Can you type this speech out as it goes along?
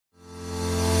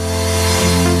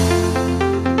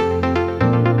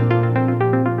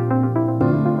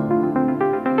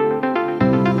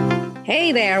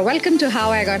Hey there, welcome to How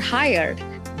I Got Hired,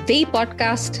 the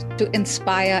podcast to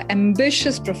inspire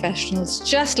ambitious professionals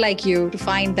just like you to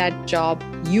find that job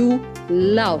you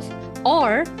love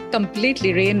or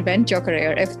completely reinvent your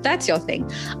career if that's your thing.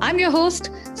 I'm your host,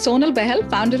 Sonal Behel,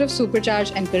 founder of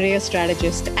Supercharge and career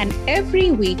strategist. And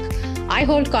every week, I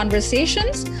hold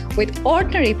conversations with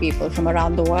ordinary people from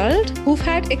around the world who've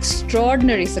had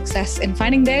extraordinary success in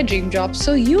finding their dream job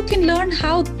so you can learn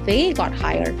how they got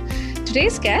hired.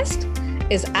 Today's guest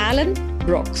is Alan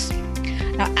Brooks.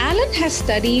 Now, Alan has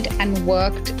studied and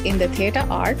worked in the theatre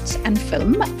arts and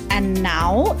film and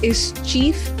now is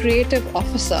Chief Creative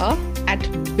Officer at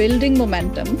Building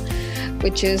Momentum,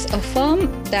 which is a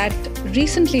firm that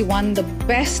recently won the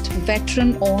Best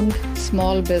Veteran-Owned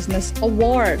Small Business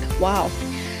Award. Wow.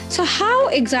 So how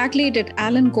exactly did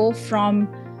Alan go from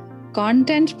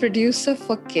content producer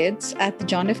for kids at the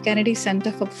John F. Kennedy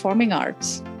Center for Performing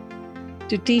Arts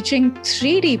to teaching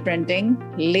 3D printing,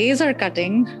 laser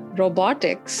cutting,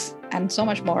 robotics, and so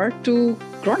much more to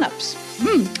grown-ups?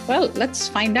 Well, let's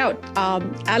find out.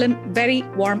 Alan, very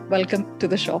warm welcome to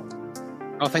the show.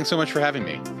 Oh, thanks so much for having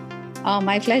me.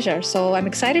 My pleasure. So I'm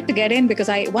excited to get in because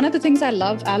one of the things I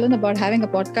love, Alan, about having a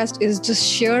podcast is just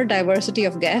sheer diversity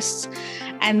of guests.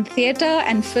 And theater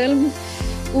and film,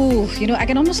 I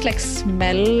can almost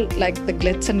smell like the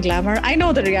glitz and glamour. I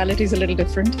know the reality is a little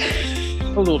different.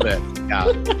 A little bit, yeah.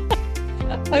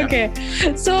 Okay.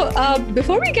 So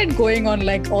before we get going on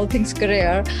all things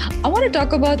career, I want to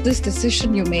talk about this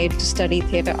decision you made to study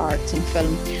theater arts and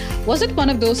film. Was it one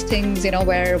of those things,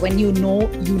 where when you know,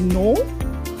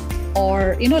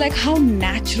 or, how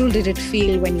natural did it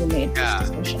feel when you made this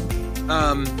decision?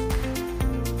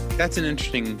 That's an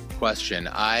interesting question.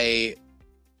 I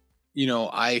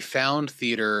found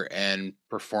theater and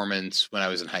performance when I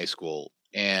was in high school.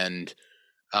 And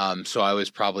so I was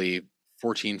probably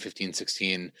 14, 15,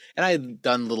 16. And I had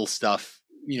done little stuff,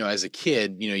 as a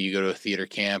kid, you go to a theater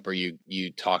camp or you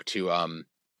talk to,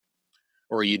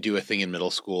 or you do a thing in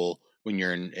middle school when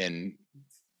you're in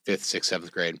 5th, 6th,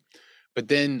 7th grade. But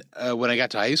then when I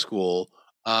got to high school,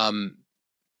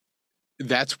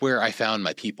 that's where I found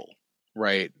my people,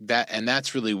 right?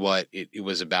 That's really what it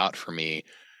was about for me.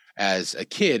 As a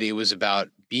kid, it was about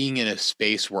being in a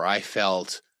space where I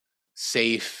felt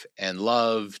safe and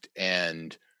loved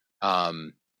and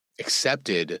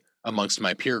accepted amongst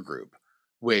my peer group,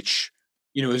 which,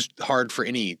 is hard for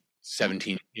any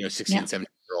 16,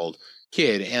 17-year-old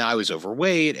kid. And I was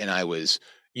overweight and I was,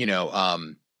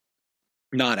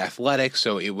 not athletic.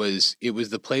 So it was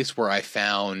the place where I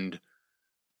found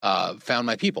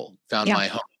my people, found my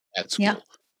home at school.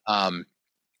 Yeah.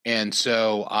 And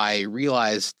so I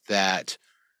realized that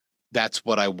that's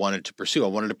what I wanted to pursue. I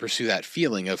wanted to pursue that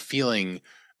feeling of feeling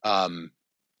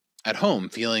at home,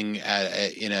 feeling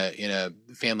in a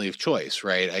family of choice,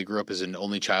 right? I grew up as an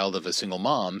only child of a single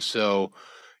mom. So,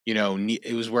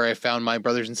 it was where I found my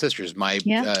brothers and sisters.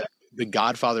 The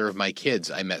godfather of my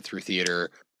kids I met through theater.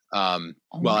 I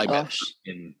met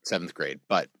in 7th grade,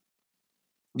 but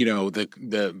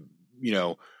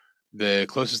the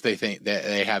closest they think that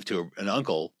they have to an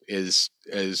uncle is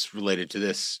related to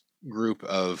this group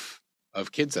of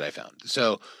kids that I found.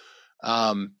 So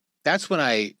that's when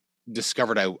I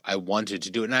discovered I wanted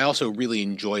to do it, and I also really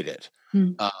enjoyed it.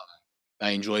 I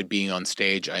enjoyed being on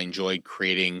stage. I enjoyed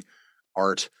creating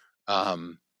art,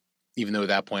 even though at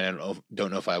that point I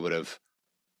don't know if I would have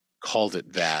called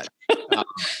it that.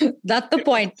 Not the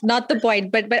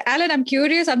point. But Alan, I'm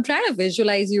curious. I'm trying to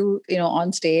visualize you,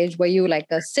 on stage. Were you like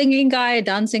a singing guy,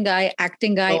 dancing guy,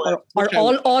 acting guy, or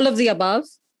all of the above?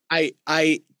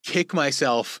 I kick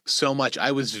myself so much.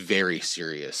 I was very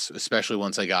serious, especially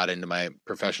once I got into my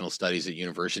professional studies at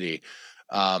university,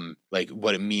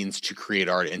 what it means to create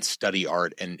art and study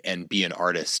art and be an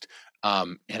artist.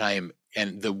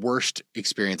 And the worst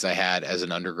experience I had as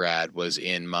an undergrad was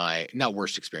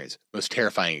most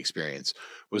terrifying experience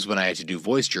was when I had to do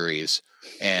voice juries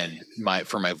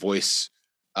for my voice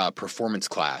performance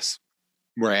class,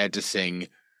 where I had to sing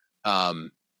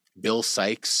Bill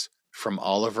Sykes from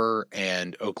Oliver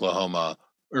and Oklahoma,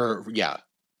 Oh,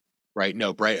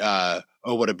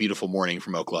 What a Beautiful Morning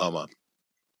from Oklahoma.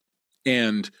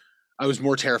 And I was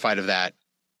more terrified of that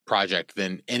project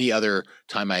than any other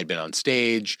time I had been on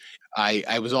stage.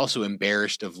 I was also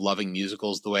embarrassed of loving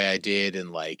musicals the way I did.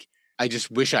 And I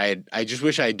just wish I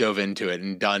had dove into it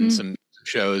and done some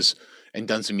shows and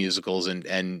done some musicals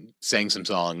and sang some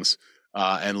songs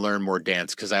and learned more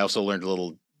dance. Cause I also learned a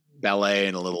little ballet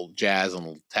and a little jazz and a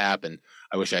little tap. And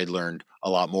I wish I had learned a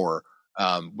lot more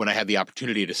when I had the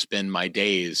opportunity to spend my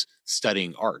days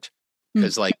studying art.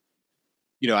 Cause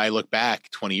I look back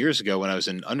 20 years ago when I was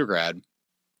in undergrad,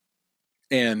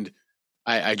 And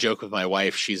I joke with my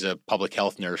wife, she's a public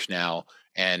health nurse now,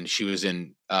 and she was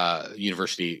in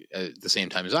university at the same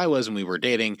time as I was, and we were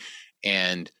dating,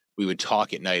 and we would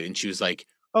talk at night, and she was like,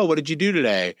 "Oh, what did you do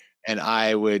today?" And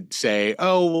I would say,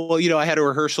 "Oh, well, I had a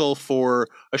rehearsal for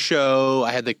a show.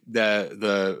 I had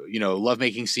the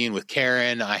lovemaking scene with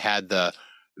Karen. I had the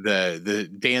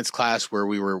dance class where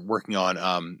we were working on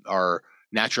our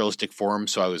naturalistic form.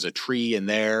 So I was a tree in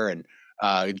there, and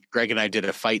Greg and I did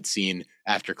a fight scene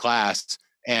after class,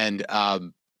 and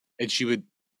she would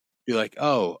be like,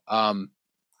 "Oh,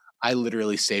 I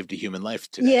literally saved a human life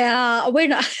today." Yeah, we're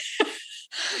not.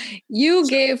 You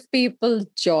gave people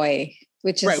joy,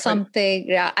 which is Right. something.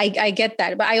 Yeah, I get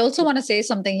that, but I also want to say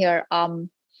something here. A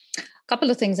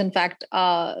couple of things, in fact,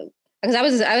 because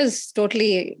I was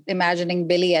totally imagining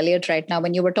Billy Elliot right now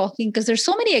when you were talking, because there's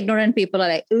so many ignorant people are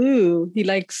like, "Ooh, he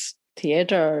likes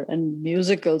theater and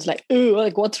musicals." Like, "Ooh,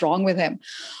 like what's wrong with him?"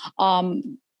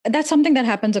 That's something that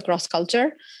happens across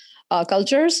cultures.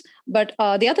 But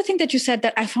the other thing that you said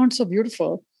that I found so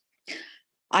beautiful,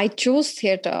 I chose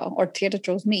theater, or theater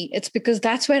chose me. It's because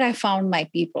that's where I found my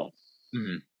people.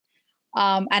 And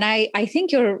I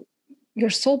think you're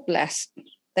so blessed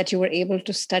that you were able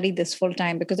to study this full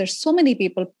time, because there's so many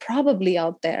people probably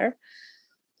out there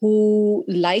who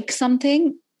like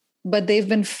something, but they've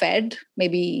been fed,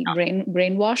 maybe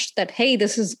brainwashed that, hey,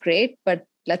 this is great, but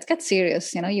let's get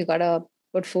serious. You got to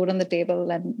put food on the table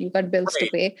and you got bills to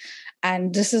pay.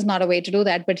 And this is not a way to do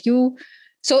that. But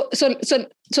so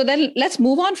then let's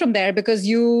move on from there, because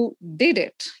you did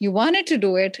it. You wanted to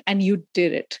do it and you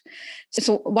did it.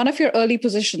 So one of your early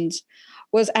positions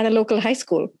was at a local high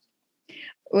school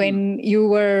when you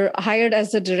were hired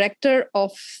as the director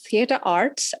of theater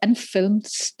arts and film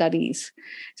studies.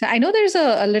 So I know there's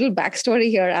a little backstory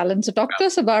here, Alan. So talk to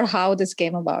us about how this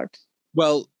came about.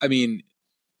 Well, I mean,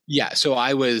 yeah. So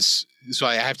I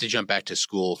have to jump back to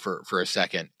school for a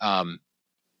second.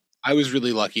 I was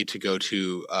really lucky to go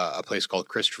to a place called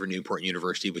Christopher Newport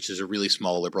University, which is a really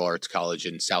small liberal arts college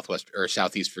in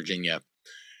Southeast Virginia.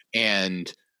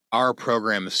 And our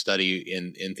program of study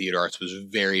in theater arts was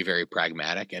very, very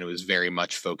pragmatic, and it was very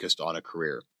much focused on a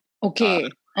career. Okay.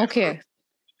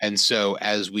 And so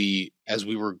as we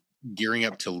were gearing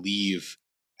up to leave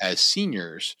as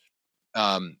seniors,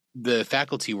 the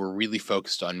faculty were really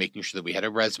focused on making sure that we had a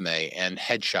resume and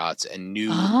headshots and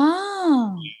knew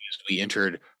we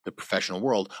entered the professional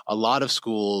world. A lot of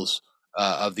schools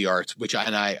of the arts,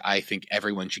 I think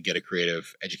everyone should get a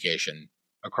creative education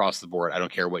across the board. I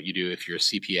don't care what you do. If you're a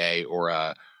CPA or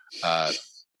a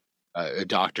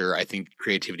doctor, I think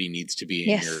creativity needs to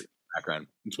be in your background.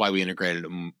 That's why we integrated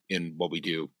them in what we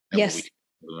do and what we do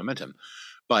with Momentum.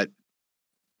 But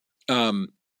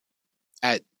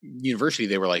at university,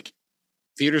 they were like,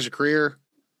 theater's a career.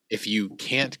 If you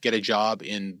can't get a job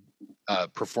in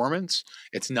performance,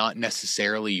 it's not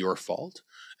necessarily your fault.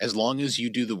 As long as you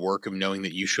do the work of knowing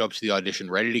that you show up to the audition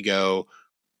ready to go,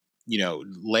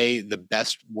 lay the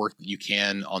best work that you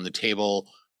can on the table,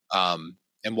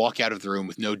 and walk out of the room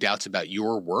with no doubts about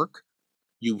your work,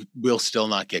 you will still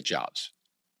not get jobs,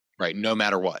 right? No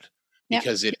matter what,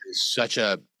 because it is such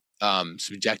a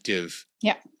subjective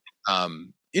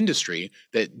industry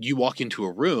that you walk into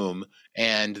a room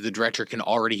and the director can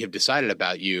already have decided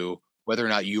about you whether or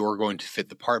not you're going to fit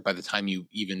the part by the time you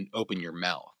even open your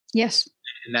mouth. Yes.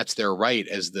 And that's their right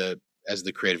as the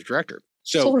creative director.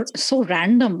 So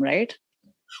random, right?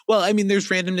 Well, I mean, there's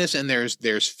randomness and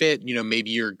there's fit.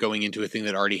 Maybe you're going into a thing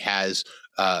that already has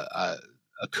a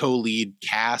co-lead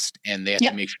cast, and they have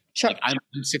to make sure. Like, I'm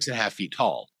 6.5 feet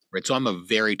tall, right? So I'm a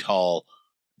very tall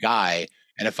guy,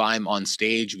 and if I'm on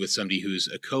stage with somebody who's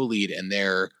a co-lead and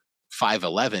they're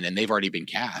 5'11" and they've already been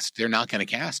cast, they're not going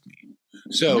to cast me.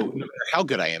 So no matter how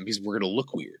good I am, because we're going to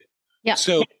look weird. Yeah.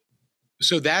 So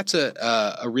that's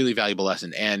a really valuable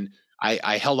lesson, and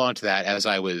I held on to that as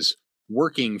I was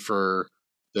working for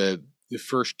the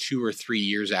first 2 or 3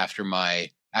 years after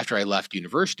I left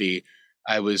university.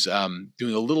 I was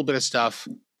doing a little bit of stuff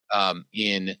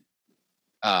in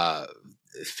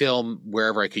film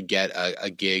wherever I could get a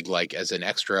gig, like as an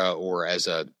extra or as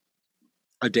a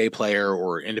day player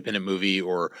or independent movie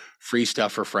or free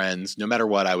stuff for friends. No matter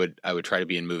what, I would try to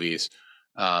be in movies,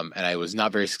 and I was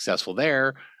not very successful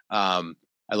there. I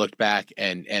looked back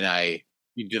and I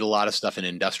did a lot of stuff in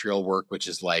industrial work, which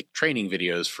is like training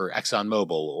videos for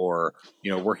ExxonMobil or,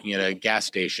 working at a gas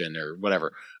station or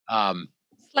whatever.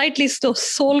 Slightly still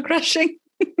soul crushing.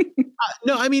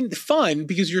 No, I mean, fun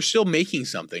because you're still making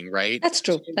something, right? That's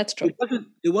true. That's true.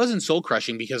 It wasn't soul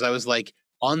crushing because I was like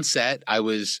on set, I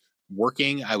was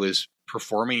working, I was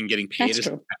performing and getting paid. That's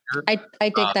true. I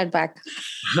take that back.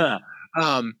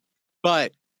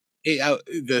 But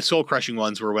the soul crushing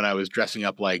ones were when I was dressing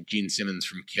up like Gene Simmons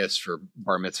from Kiss for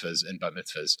bar mitzvahs and bat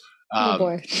mitzvahs. Oh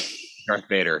boy. Darth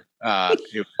Vader.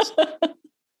 It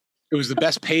was the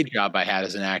best paid job I had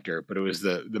as an actor, but it was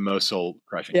the most soul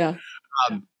crushing. Yeah.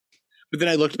 But then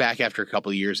I looked back after a couple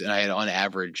of years, and I had, on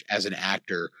average, as an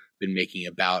actor, been making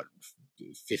about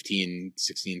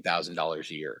 $16,000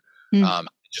 a year. It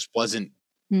just wasn't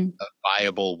a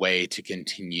viable way to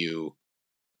continue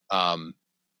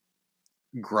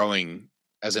growing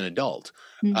as an adult.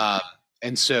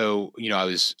 And so, I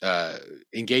was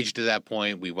engaged at that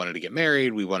point. We wanted to get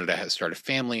married. We wanted to start a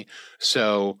family.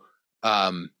 So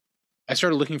I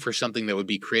started looking for something that would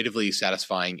be creatively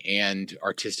satisfying and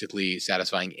artistically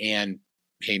satisfying and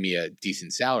pay me a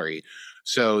decent salary.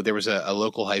 So there was a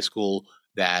local high school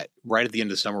that right at the end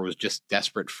of the summer was just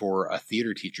desperate for a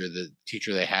theater teacher. The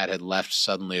teacher they had left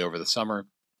suddenly over the summer.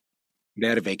 They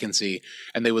had a vacancy,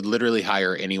 and they would literally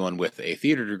hire anyone with a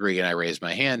theater degree. And I raised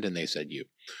my hand, and they said, you.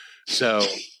 So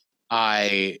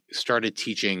I started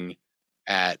teaching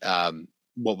at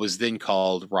what was then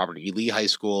called Robert E. Lee High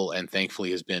School, and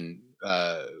thankfully has been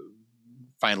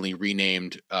finally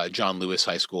renamed John Lewis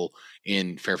High School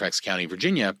in Fairfax County,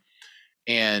 Virginia.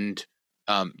 And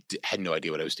had no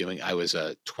idea what I was doing. I was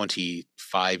a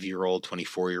 25-year-old,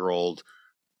 24-year-old,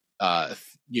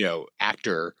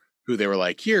 actor who they were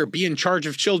like, here, be in charge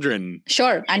of children.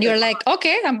 Sure. And you're like,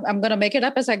 okay, I'm going to make it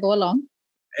up as I go along.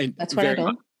 And that's what I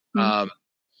do.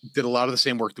 Did a lot of the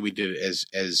same work that we did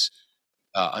as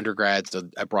undergrads.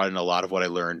 I brought in a lot of what I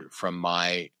learned from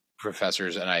my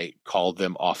professors, and I called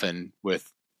them often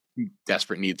with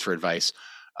desperate needs for advice.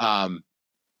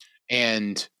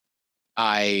 And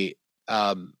I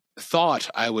thought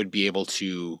I would be able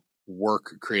to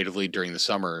work creatively during the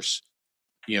summers,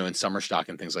 in summer stock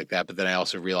and things like that. But then I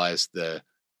also realized the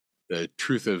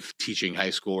truth of teaching high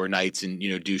school or nights and,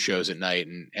 do shows at night,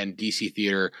 and DC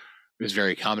theater is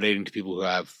very accommodating to people who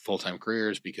have full-time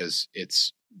careers because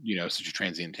it's, such a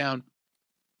transient town.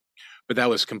 But that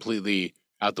was completely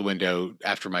out the window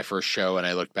after my first show. And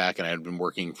I looked back, and I had been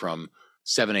working from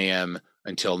 7 a.m.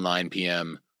 until 9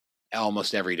 p.m.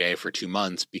 almost every day for 2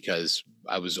 months because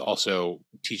I was also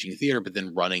teaching theater, but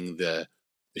then running the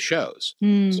shows.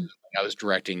 So I was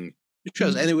directing the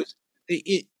shows, and it was,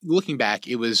 looking back,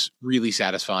 it was really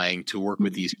satisfying to work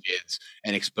with these kids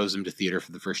and expose them to theater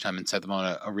for the first time and set them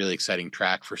on a really exciting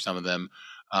track for some of them.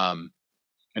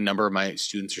 A number of my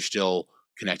students are still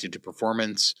connected to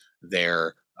performance.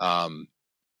 They're some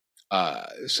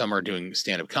are doing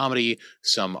stand-up comedy,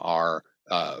 some are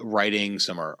writing,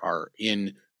 some are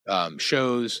in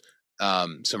shows,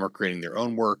 some are creating their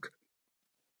own work,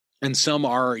 and some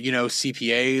are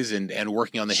CPAs and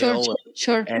working on the Hill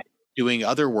and doing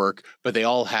other work, but they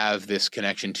all have this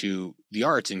connection to the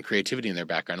arts and creativity in their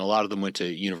background. A lot of them went to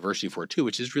university for it too,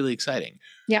 which is really exciting.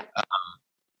 Yeah.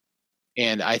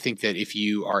 And I think that if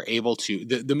you are able to,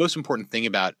 the most important thing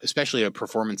about especially a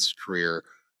performance career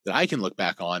that I can look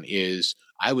back on is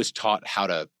I was taught how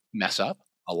to mess up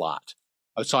a lot.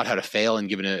 I was taught how to fail and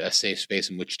given a safe space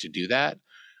in which to do that.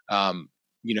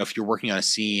 If you're working on a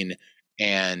scene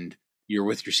and you're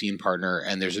with your scene partner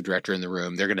and there's a director in the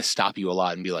room, they're going to stop you a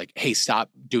lot and be like, hey, stop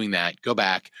doing that. Go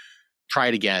back, try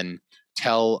it again.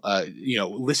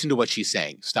 Listen to what she's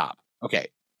saying. Stop. Okay.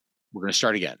 We're going to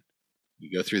start again.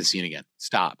 You go through the scene again.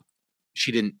 Stop.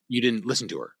 You didn't listen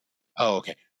to her. Oh,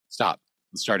 okay. Stop.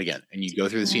 Let's start again. And you go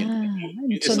through the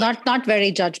scene. So not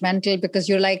very judgmental because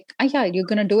you're like, yeah, you're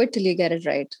going to do it till you get it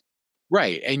right.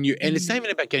 Right. And it's not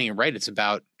even about getting it right. It's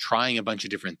about trying a bunch of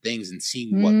different things and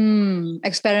seeing what.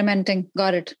 Experimenting.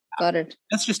 Got it.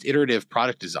 That's just iterative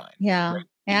product design. Yeah. Right?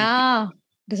 Yeah.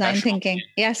 Design thinking.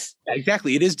 Yes.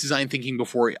 Exactly. It is design thinking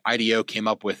before IDEO came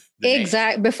up with the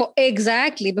name. Before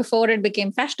it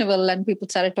became fashionable and people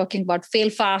started talking about fail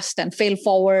fast and fail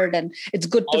forward and it's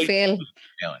good to fail.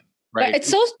 Failing, right? But it's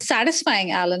so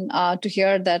satisfying, Alan, to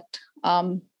hear that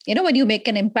when you make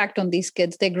an impact on these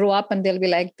kids, they grow up and they'll be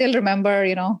like, they'll remember,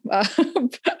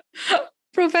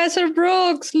 Professor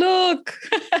Brooks, look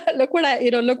what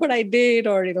I did,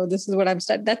 or, this is what I'm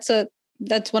studying.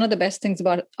 That's one of the best things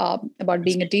about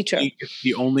being a teacher.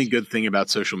 The only good thing about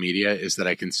social media is that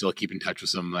I can still keep in touch with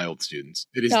some of my old students.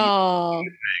 It is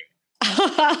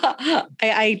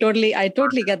I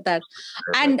totally get that.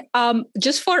 And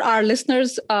just for our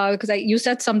listeners, because you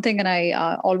said something, and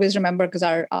I always remember because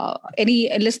our any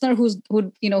listener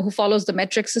who follows the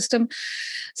metric system,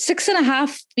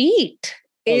 6.5 feet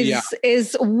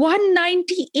is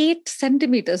 198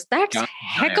 centimeters. That's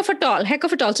heck of a tall.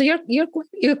 So you're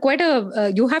quite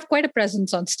a you have quite a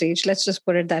presence on stage. Let's just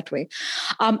put it that way.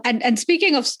 And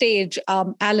speaking of stage,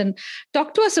 Alan,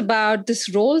 talk to us about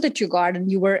this role that you got,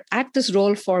 and you were at this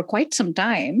role for quite some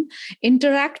time,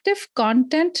 interactive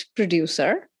content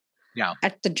producer. Yeah.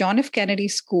 At the John F. Kennedy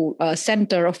School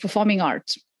Center of Performing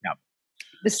Arts. Yeah.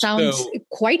 This sounds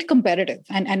quite competitive.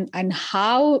 And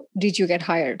how did you get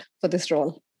hired for this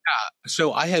role?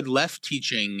 So I had left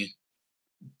teaching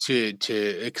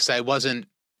because I wasn't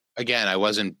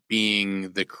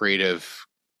being the creative.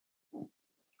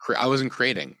 I wasn't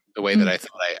creating the way that I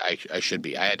thought I should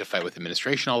be. I had to fight with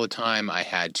administration all the time. I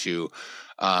had to.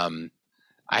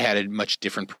 I had a much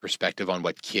different perspective on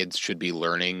what kids should be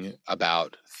learning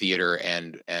about theater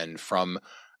and from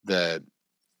the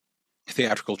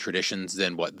theatrical traditions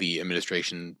than what the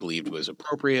administration believed was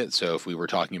appropriate. So if we were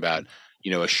talking about,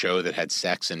 a show that had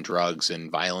sex and drugs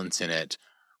and violence in it,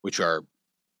 which are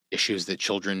issues that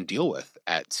children deal with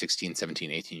at 16,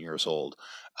 17, 18 years old,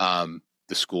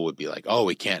 the school would be like, oh,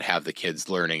 we can't have the kids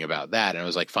learning about that. And I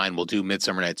was like, fine, we'll do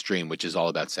Midsummer Night's Dream, which is all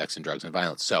about sex and drugs and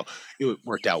violence. So it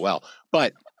worked out well.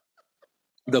 But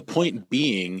the point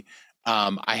being,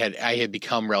 I had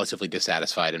become relatively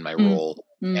dissatisfied in my role,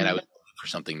 and I was looking for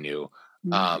something new.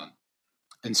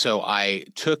 And so I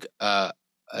took about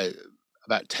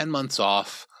 10 months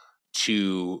off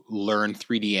to learn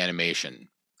 3D animation.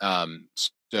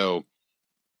 So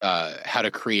how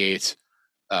to create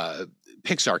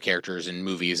Pixar characters in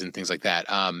movies and things like that.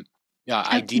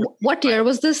 What year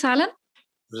was this, Alan?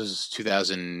 This was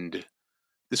 2000.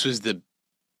 This was the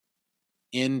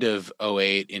end of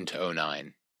 08 into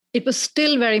 09. It was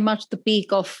still very much the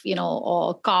peak of,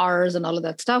 cars and all of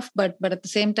that stuff. But at the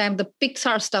same time, the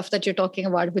Pixar stuff that you're talking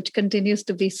about, which continues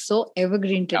to be so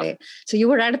evergreen today. Yep. So you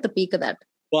were right at the peak of that.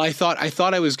 Well, I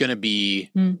thought I was going to be,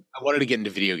 I wanted to get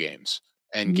into video games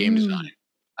and game design.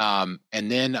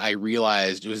 And then I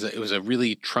realized it was a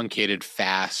really truncated,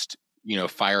 fast,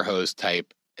 fire hose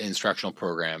type instructional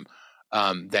program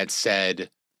that said,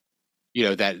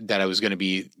 that I was going to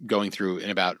be going through in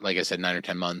about, like I said, 9 or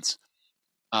 10 months.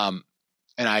 And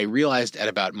I realized at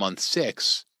about month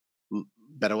 6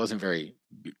 that I wasn't very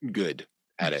good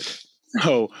at it.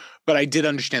 But I did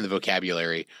understand the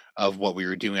vocabulary of what we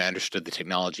were doing. I understood the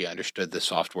technology. I understood the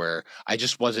software. I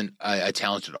just wasn't a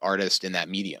talented artist in that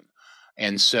medium.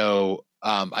 And so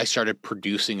I started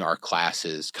producing our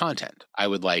class's content. I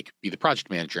would be the project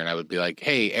manager, and I would be like,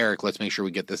 hey, Eric, let's make sure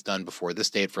we get this done before this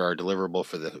date for our deliverable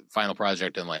for the final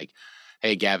project. And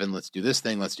hey, Gavin, let's do this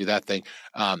thing. Let's do that thing.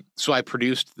 So I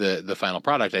produced the final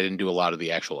product. I didn't do a lot of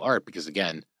the actual art because,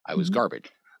 again, I was garbage.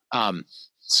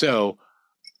 So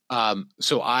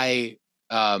I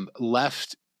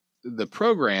left the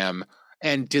program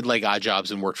and did odd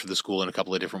jobs and worked for the school in a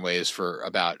couple of different ways for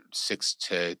about 6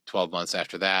 to 12 months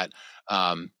after that,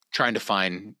 trying to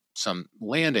find some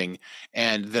landing.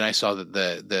 And then I saw that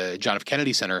the John F.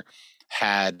 Kennedy Center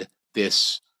had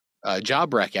this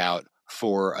job rec out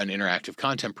for an interactive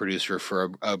content producer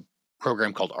for a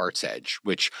program called Arts Edge,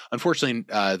 which unfortunately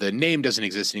the name doesn't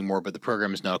exist anymore, but the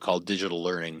program is now called Digital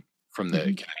Learning from the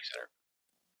Kennedy Center.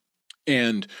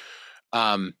 And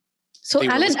so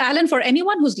Alan, for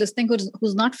anyone who's listening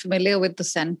who's not familiar with the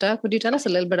center, could you tell us a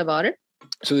little bit about it?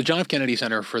 So the John F. Kennedy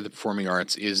Center for the Performing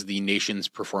Arts is the nation's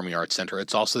performing arts center.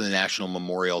 It's also the national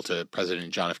memorial to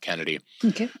President John F. Kennedy.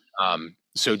 Okay.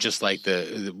 So just like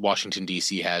the Washington,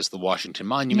 D.C. has the Washington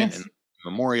Monument and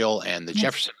Memorial and the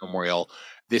Jefferson Memorial,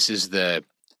 this is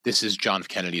John F.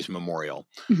 Kennedy's memorial.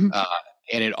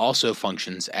 And it also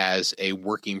functions as a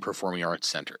working performing arts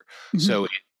center. So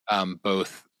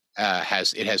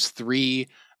it has 3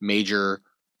 major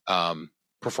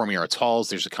performing arts halls.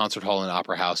 There's a concert hall, an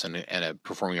opera house, and a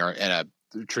performing art and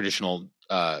a traditional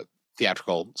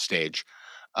theatrical stage.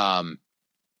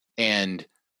 And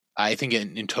I think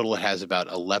in total it has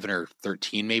about 11 or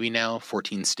 13, maybe now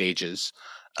 14 stages.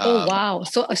 Oh wow!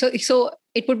 So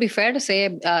it would be fair to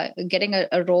say getting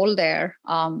a role there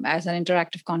as an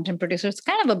interactive content producer, it's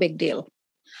kind of a big deal.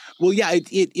 Well, yeah,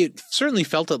 it certainly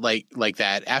felt like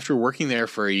that. After working there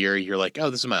for a year, you're like, oh,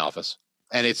 this is my office.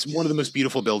 And it's one of the most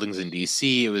beautiful buildings in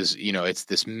DC. It was, it's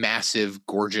this massive,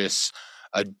 gorgeous,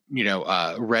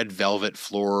 red velvet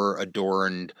floor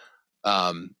adorned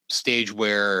stage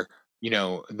where,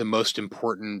 the most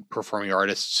important performing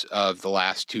artists of the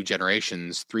last 3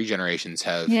 generations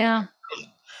have. Yeah.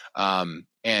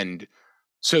 And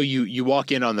so you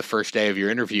walk in on the first day of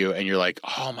your interview and you're like,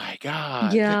 oh my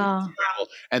God. Yeah.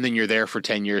 And then you're there for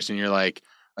 10 years and you're like,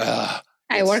 I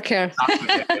work here.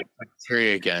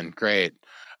 Here again. Great.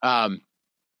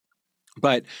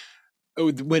 But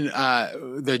when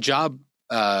the job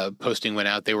posting went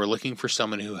out, they were looking for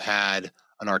someone who had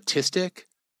an artistic,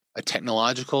 a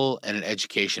technological, and an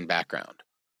education background.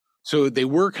 So they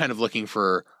were kind of looking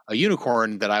for a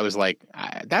unicorn that I was like,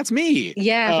 that's me.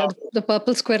 Yeah, the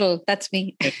purple squirrel. That's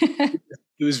me. It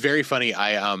was very funny.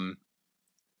 I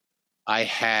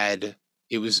had,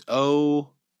 it was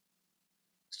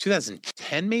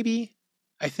 2010 maybe.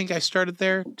 I think I started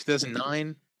there,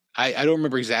 2009. I don't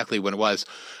remember exactly when it was,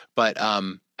 but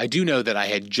I do know that I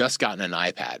had just gotten an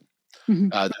iPad,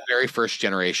 the very first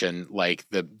generation, like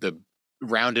the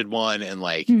rounded one, and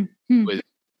like with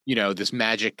this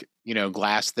magic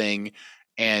glass thing,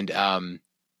 and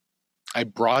I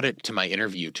brought it to my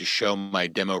interview to show my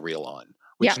demo reel on,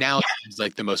 which now is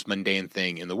like the most mundane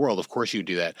thing in the world. Of course you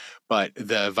do that, but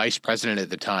the vice president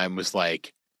at the time was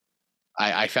like,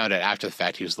 I found out after the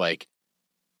fact, he was like,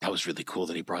 that was really cool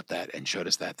that he brought that and showed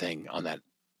us that thing on that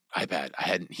iPad.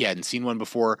 He hadn't seen one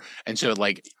before. And so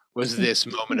like was this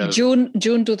moment of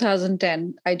June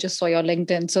 2010. I just saw your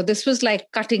LinkedIn. So this was like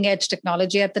cutting edge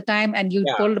technology at the time, and you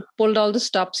pulled all the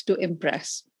stops to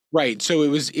impress. Right. So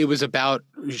it was about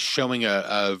showing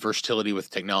a versatility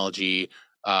with technology.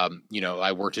 I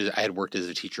had worked as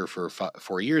a teacher for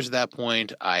 4 years at that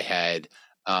point. I had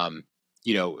gotten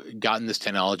this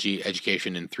technology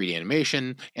education in 3D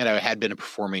animation, and I had been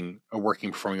a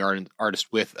working performing artist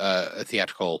with a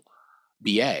theatrical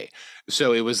BA.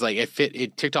 So it was like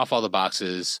it ticked off all the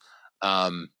boxes. I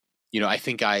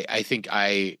think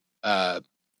I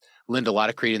lend a lot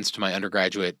of credence to my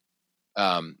undergraduate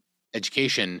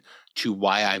education to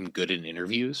why I'm good in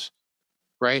interviews.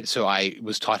 Right. So I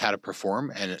was taught how to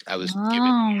perform, and I was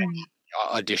given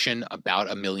audition about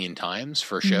 1 million times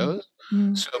for shows.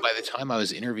 So by the time I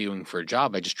was interviewing for a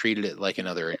job, I just treated it like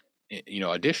another,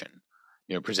 audition.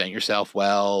 Present yourself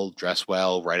well, dress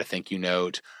well, write a thank you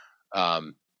note.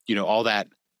 All that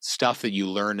stuff that you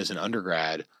learn as an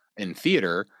undergrad in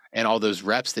theater, and all those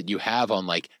reps that you have on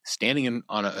like standing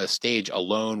on a stage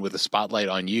alone with a spotlight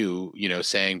on you,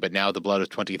 saying, "But now the blood of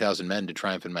 20,000 men did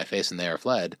triumph in my face, and they are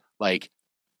fled." Like,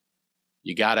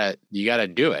 you gotta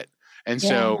do it. And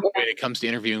so when it comes to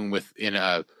interviewing in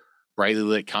a brightly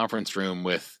lit conference room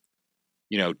with,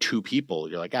 2 people,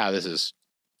 you're like,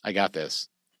 I got this.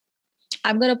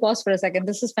 I'm going to pause for a second.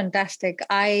 This is fantastic.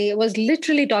 I was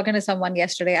literally talking to someone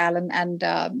yesterday, Alan, and,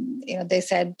 they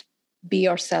said, be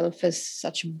yourself is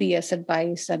such BS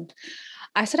advice. And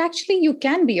I said, actually, you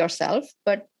can be yourself,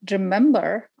 but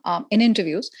remember in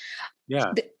interviews,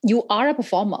 you are a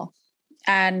performer.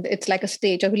 And it's like a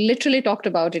stage. I literally talked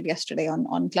about it yesterday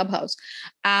on Clubhouse.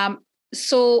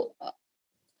 So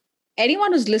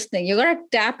anyone who's listening, you got to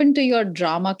tap into your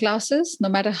drama classes, no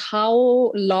matter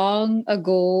how long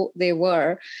ago they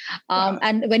were.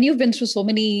 And when you've been through so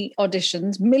many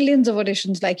auditions, millions of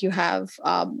auditions like you have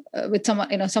with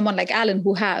someone like Alan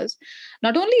who has,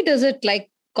 not only does it like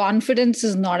confidence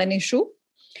is not an issue,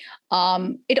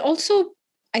 it also,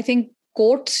 I think,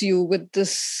 coats you with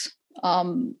this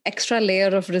extra layer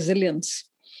of resilience.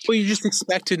 Well, you just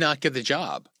expect to not get the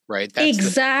job, right? That's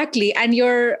exactly. And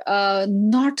you're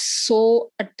not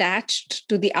so attached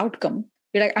to the outcome.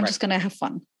 You're like, I'm just going to have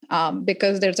fun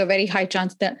because there's a very high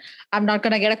chance that I'm not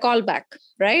going to get a call back,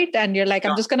 right? And you're like,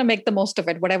 I'm just going to make the most of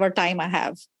it, whatever time I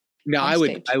have. Now, I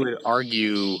would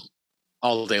argue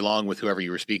all day long with whoever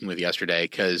you were speaking with yesterday,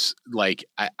 because like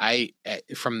I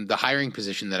from the hiring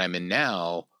position that I'm in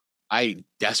now, I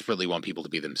desperately want people to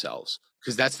be themselves,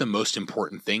 because that's the most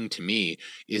important thing to me,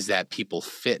 is that people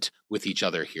fit with each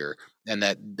other here, and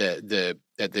that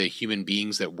the human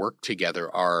beings that work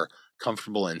together are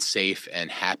comfortable and safe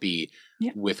and happy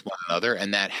with one another.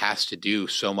 And that has to do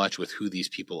so much with who these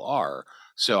people are.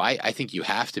 So I think you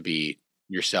have to be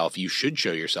yourself. You should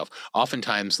show yourself.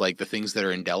 Oftentimes, like the things that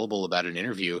are indelible about an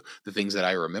interview, the things that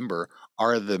I remember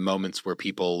are the moments where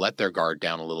people let their guard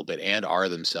down a little bit and are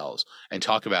themselves, and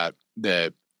talk about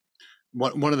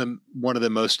one of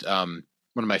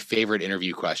my favorite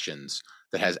interview questions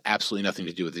that has absolutely nothing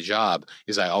to do with the job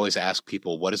is, I always ask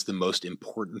people, what is the most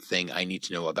important thing I need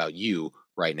to know about you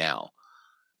right now?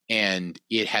 And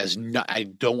I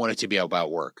don't want it to be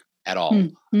about work at all.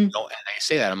 And I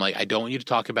say that, I'm like, I don't want you to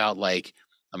talk about like,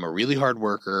 I'm a really hard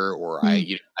worker, or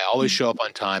I always show up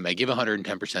on time. I give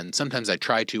 110%. And sometimes I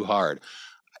try too hard.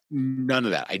 None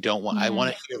of that. I don't want, I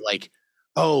want to hear like,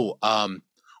 well,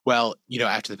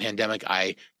 after the pandemic,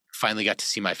 I finally got to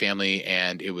see my family,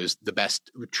 and it was the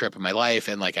best trip of my life.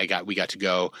 And like, we got to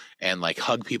go and like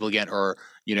hug people again, or,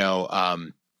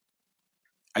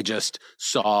 I just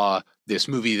saw this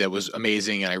movie that was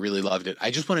amazing and I really loved it.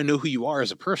 I just want to know who you are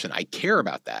as a person. I care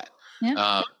about that.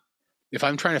 Yeah. If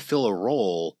I'm trying to fill a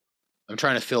role, I'm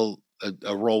trying to fill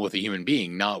a role with a human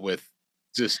being, not with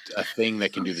just a thing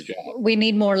that can do the job. We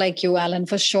need more like you, Alan,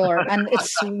 for sure. And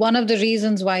it's one of the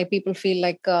reasons why people feel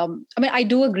like, I mean, I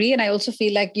do agree. And I also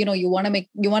feel like, you want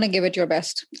to give it your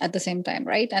best at the same time.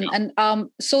 Right. And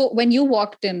so when you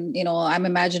walked in, I'm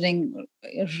imagining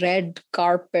red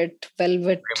carpet,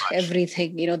 velvet,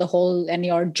 everything, the whole, and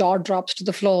your jaw drops to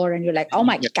the floor and you're like, oh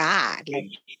my God. Like,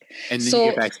 and then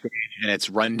you get backstage and it's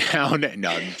run down.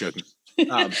 No, I'm joking.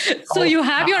 So you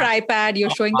have your iPad, you're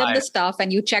showing them the stuff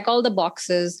and you check all the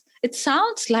boxes. It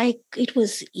sounds like it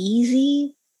was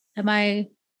easy. Am I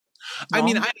wrong? I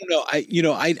mean, I don't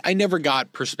know. I never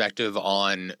got perspective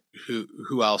on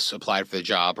who else applied for the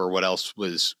job or what else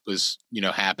was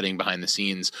happening behind the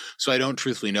scenes. So I don't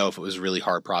truthfully know if it was a really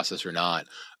hard process or not.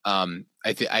 I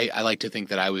like to think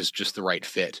that I was just the right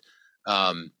fit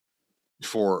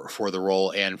for the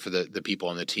role and for the people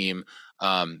on the team.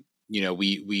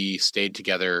 We stayed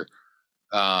together,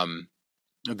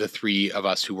 the three of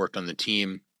us who worked on the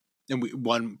team, and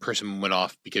one person went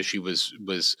off because she was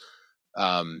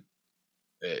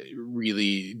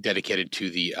really dedicated to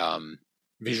the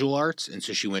visual arts, and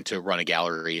so she went to run a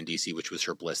gallery in DC, which was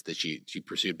her bliss that she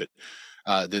pursued. But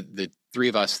the three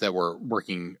of us that were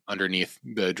working underneath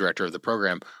the director of the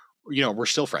program, we're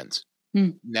still friends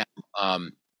now,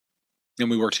 and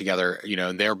we work together.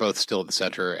 And they're both still at the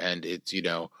center, and it's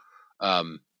it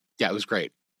was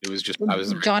great. It was just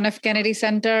John F. Kennedy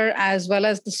Center, as well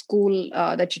as the school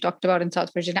that you talked about in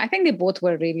South Virginia. I think they both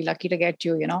were really lucky to get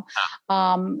you.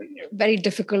 Very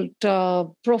difficult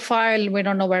profile. We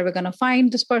don't know where we're going to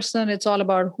find this person. It's all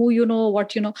about who you know,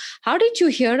 what you know. How did you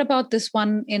hear about this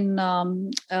one in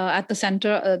at the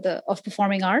Center of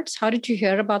Performing Arts? How did you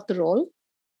hear about the role?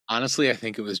 Honestly, I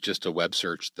think it was just a web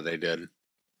search that I did.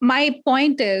 My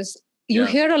point is, you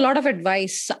hear a lot of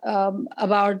advice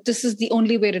about this is the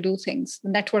only way to do things. The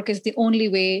network is the only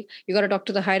way. You got to talk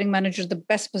to the hiring managers. The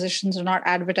best positions are not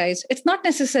advertised. It's not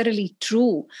necessarily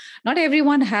true. Not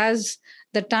everyone has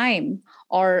the time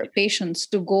or patience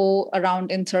to go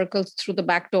around in circles through the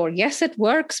back door. Yes, it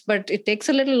works, but it takes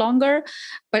a little longer.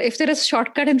 But if there is a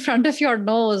shortcut in front of your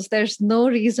nose, there's no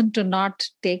reason to not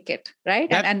take it, right?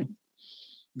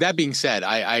 That being said,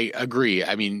 I agree.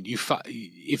 I mean,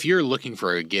 if you're looking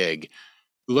for a gig,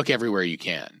 look everywhere you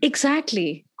can.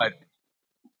 Exactly. But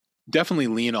definitely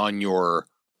lean on your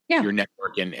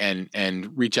network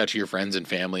and reach out to your friends and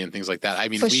family and things like that. I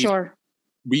mean, sure.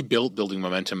 We built Building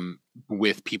Momentum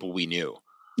with people we knew.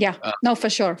 Yeah, no, for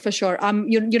sure.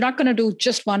 You're not going to do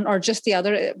just one or just the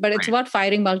other, but it's about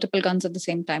firing multiple guns at the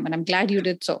same time. And I'm glad you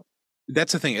did so.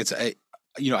 That's the thing.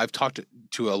 I've talked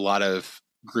to a lot of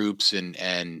groups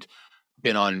and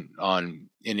been on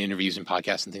in interviews and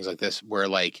podcasts and things like this where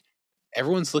like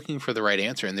everyone's looking for the right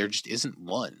answer and there just isn't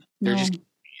one.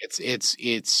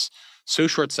 It's so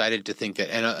short-sighted to think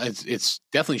that, and it's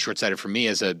definitely short-sighted for me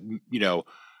as a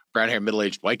brown-haired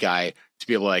middle-aged white guy to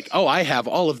be able to like, oh, I have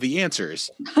all of the answers.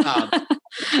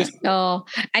 No,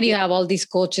 and you have all these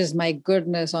coaches, my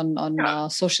goodness, on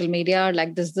social media.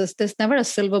 Like there's never a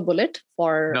silver bullet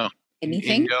for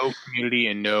anything. In no community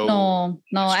and no.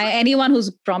 Anyone who's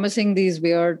promising these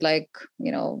weird, like,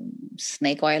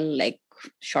 snake oil, like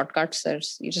shortcuts,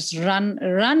 you just run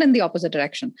in the opposite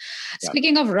direction. Yeah.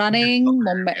 Speaking of running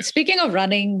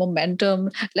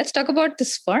momentum, let's talk about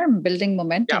this firm, Building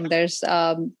Momentum. Yeah. There's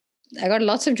I got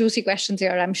lots of juicy questions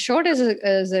here. I'm sure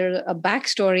is there a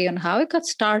backstory on how it got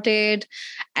started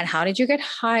and how did you get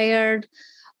hired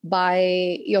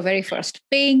by your very first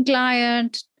paying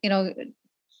client?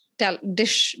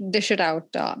 Dish it out,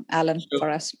 Alan, for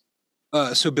us.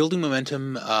 So Building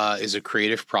Momentum is a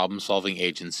creative problem-solving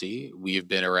agency. We've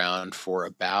been around for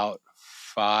about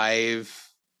 5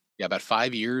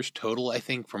 years total, I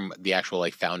think, from the actual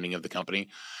founding of the company.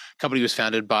 Company was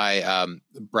founded by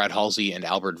Brad Halsey and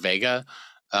Albert Vega,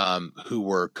 who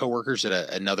were coworkers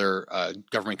at another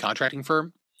government contracting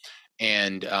firm.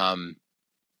 And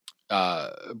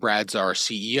Brad's our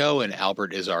CEO and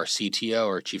Albert is our CTO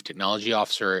or Chief Technology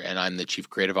Officer, and I'm the Chief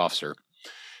Creative Officer.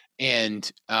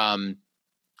 And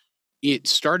it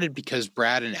started because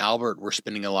Brad and Albert were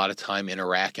spending a lot of time in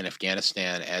Iraq and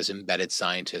Afghanistan as embedded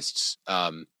scientists,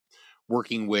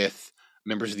 working with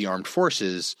members of the armed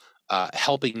forces,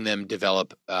 helping them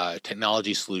develop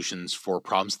technology solutions for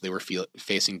problems that they were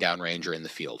facing downrange or in the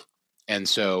field. And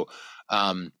so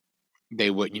they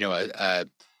would, a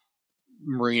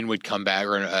Marine would come back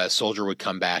or a soldier would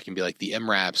come back and be like, the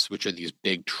MRAPs, which are these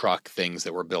big truck things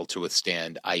that were built to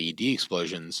withstand IED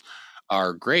explosions,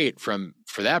 are great for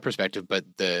that perspective, but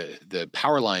the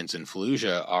power lines in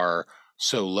Fallujah are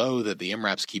so low that the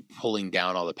MRAPs keep pulling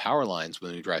down all the power lines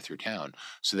when we drive through town.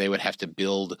 So they would have to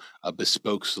build a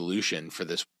bespoke solution for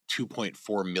this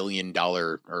 $2.4 million,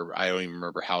 or I don't even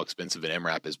remember how expensive an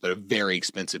MRAP is, but a very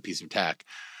expensive piece of tech.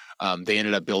 They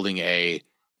ended up building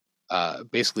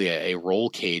basically a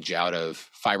roll cage out of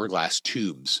fiberglass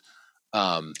tubes.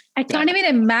 I can't even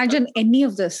imagine any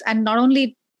of this. And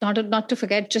not to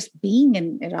forget, just being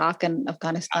in Iraq and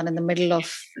Afghanistan in the middle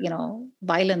of,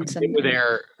 violence. They were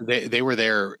there. They were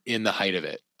there in the height of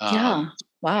it. Yeah.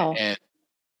 Wow. And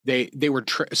they were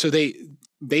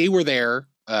they were there.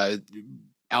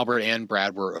 Albert and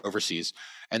Brad were overseas,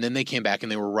 and then they came back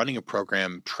and they were running a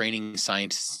program training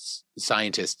scientists,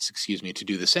 to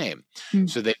do the same.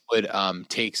 So they would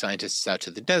take scientists out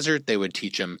to the desert. They would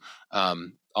teach them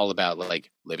all about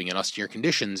like living in austere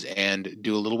conditions and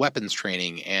do a little weapons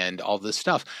training and all this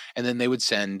stuff. And then they would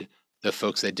send the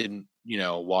folks that didn't,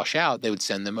 wash out, they would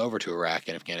send them over to Iraq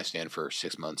and Afghanistan for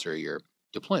 6 months or a year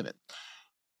deployment.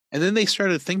 And then they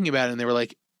started thinking about it and they were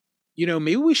like,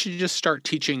 maybe we should just start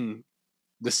teaching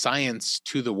the science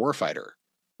to the warfighter.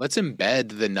 Let's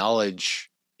embed the knowledge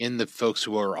in the folks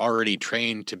who are already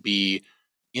trained to be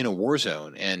in a war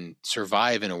zone and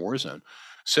survive in a war zone.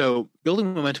 So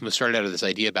Building Momentum was started out of this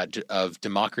idea of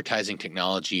democratizing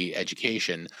technology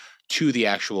education to the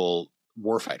actual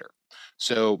warfighter.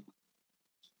 So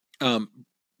Brad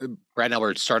and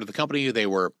Albert started the company. They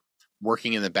were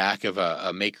working in the back of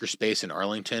a maker space in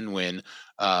Arlington when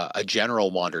a general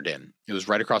wandered in. It was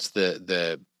right across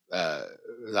the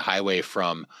highway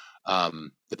from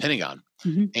the Pentagon.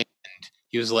 And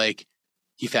he was like,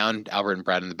 he found Albert and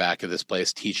Brad in the back of this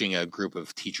place teaching a group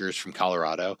of teachers from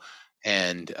Colorado.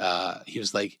 And he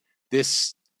was like,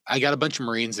 I got a bunch of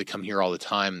Marines that come here all the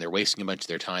time. They're wasting a bunch of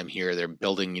their time here. They're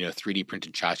building, 3D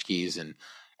printed tchotchkes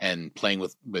and playing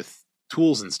with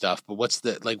tools and stuff. But what's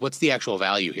the actual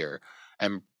value here?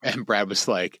 And Brad was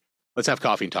like, let's have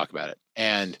coffee and talk about it.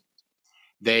 And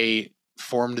they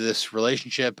formed this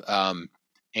relationship.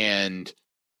 And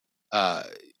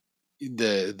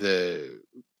the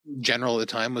general at the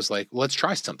time was like, let's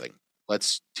try something.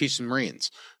 Let's teach some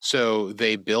Marines. So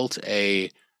they built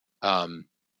with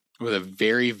a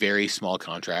very, very small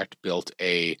contract, built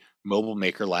a mobile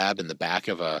maker lab in the back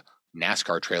of a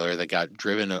NASCAR trailer that got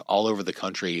driven all over the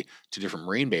country to different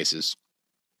Marine bases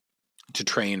to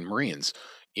train Marines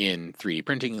in 3D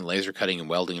printing and laser cutting and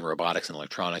welding and robotics and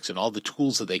electronics and all the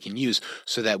tools that they can use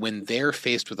so that when they're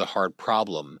faced with a hard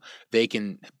problem, they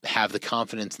can have the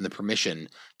confidence and the permission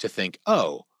to think,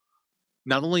 oh,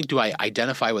 not only do I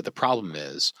identify what the problem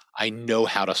is, I know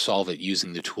how to solve it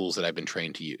using the tools that I've been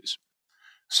trained to use.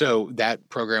 So that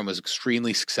program was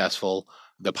extremely successful.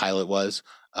 The pilot was.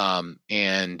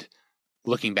 And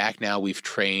looking back now, we've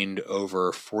trained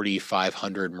over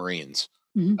 4,500 Marines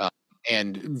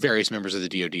and various members of the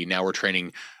DoD. Now we're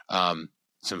training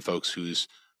some folks whose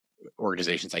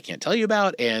organizations I can't tell you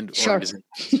about. And sure.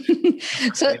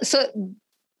 So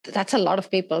that's a lot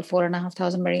of people,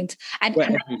 4,500 Marines. And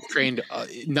we've trained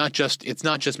it's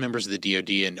not just members of the DoD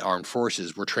and armed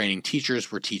forces. We're training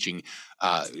teachers. We're teaching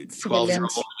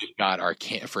 12-year-olds. We've got our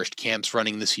first camps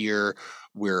running this year.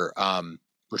 We're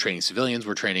training civilians.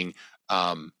 We're training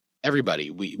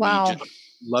everybody. We just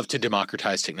love to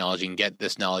democratize technology and get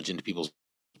this knowledge into people's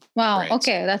brains.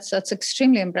 Okay, that's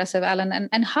extremely impressive, Alan.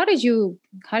 And how did you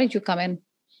come in?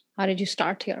 How did you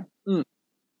start here?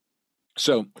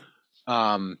 So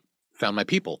found my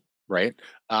people, right?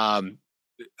 So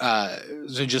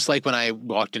just like when I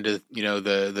walked into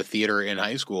the theater in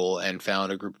high school and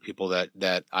found a group of people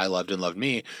that I loved and loved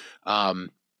me,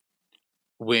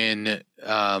 when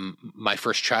my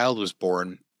first child was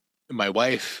born, my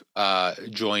wife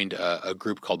joined a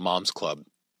group called Moms Club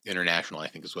International, I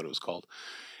think is what it was called,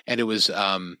 and it was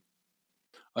an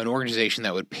organization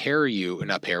that would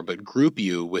group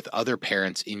you with other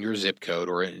parents in your zip code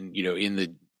or in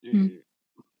the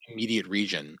immediate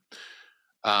region,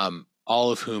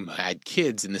 all of whom had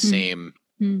kids in the same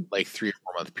 3 or 4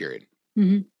 month period.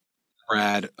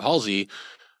 Brad Halsey,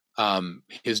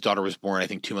 his daughter was born, I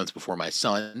think, 2 months before my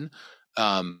son.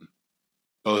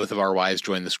 Both of our wives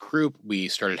joined this group. We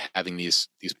started having these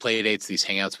play dates, these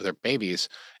hangouts with our babies,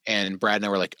 and Brad and I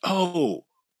were like, "Oh,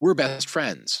 we're best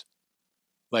friends."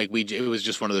 It was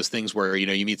just one of those things where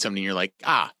you meet somebody and you're like,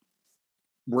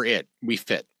 we're it. We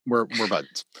fit. We're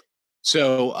buds.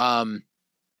 So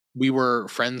we were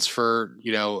friends for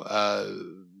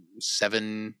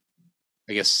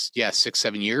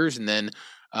 6-7 years, and then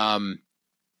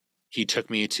he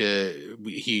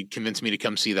convinced me to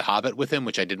come see The Hobbit with him,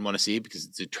 which I didn't want to see because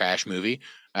it's a trash movie.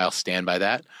 I'll stand by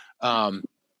that.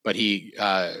 but he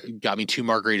got me 2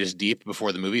 margaritas deep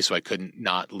before the movie, so I couldn't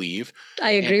not leave.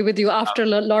 I agree with you. After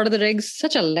Lord of the Rings,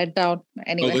 such a letdown.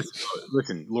 Anyway,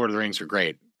 listen, Lord of the Rings are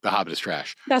great. The Hobbit is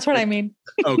trash. That's what I mean.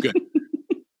 Oh, good.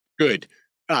 Good.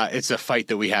 It's a fight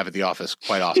that we have at the office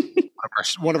quite often.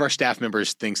 One of our staff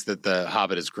members thinks that The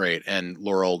Hobbit is great, and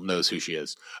Laurel knows who she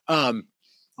is. I'll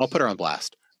put her on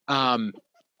blast.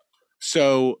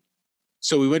 So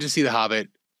we went to see The Hobbit.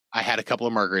 I had a couple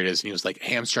of margaritas, and he was like,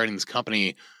 "Hey, I'm starting this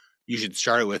company. You should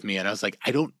start it with me." And I was like,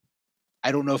 I don't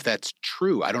know if that's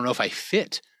true. I don't know if I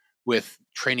fit with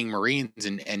training Marines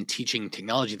and teaching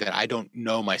technology that I don't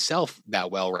know myself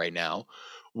that well right now.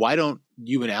 Why don't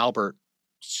you and Albert?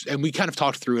 And we kind of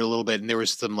talked through it a little bit, and there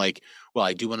was some like, well,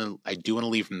 I do want to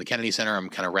leave from the Kennedy Center. I'm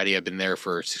kind of ready. I've been there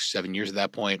for 6-7 years at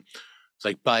that point. It's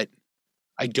like, but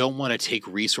I don't want to take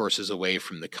resources away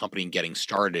from the company getting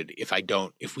started if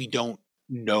we don't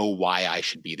know why I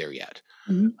should be there yet.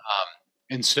 Mm-hmm.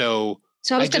 And so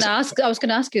I was going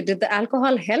to ask you, did the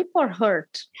alcohol help or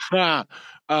hurt?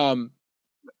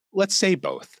 Let's say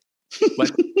both.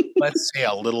 Let's say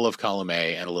a little of column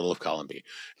A and a little of column B.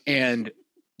 And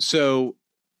so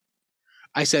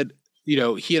I said,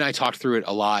 he and I talked through it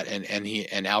a lot,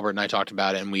 and Albert and I talked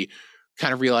about it, and we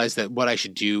kind of realized that what I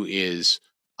should do is,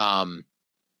 I'll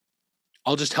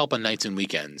just help on nights and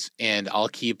weekends, and I'll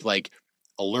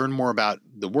learn more about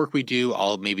the work we do.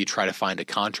 I'll maybe try to find a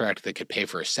contract that could pay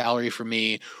for a salary for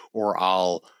me, or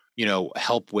I'll,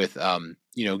 help with,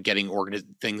 getting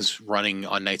things running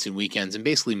on nights and weekends, and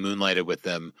basically moonlighted with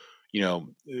them,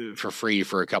 for free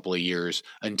for a couple of years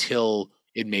until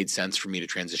it made sense for me to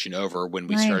transition over when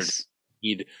we started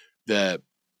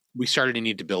to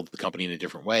need to build the company in a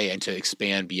different way and to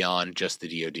expand beyond just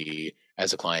the DoD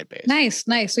as a client base. Nice.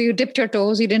 So you dipped your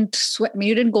toes. You didn't swim.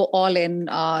 You didn't go all in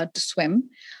to swim.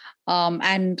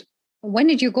 And when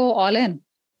did you go all in?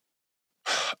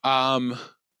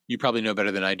 You probably know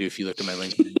better than I do if you looked at my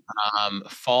LinkedIn.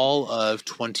 Fall of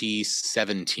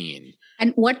 2017.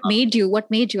 And what made you,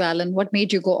 Alan? What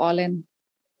made you go all in?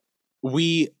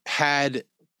 The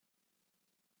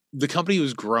company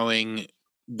was growing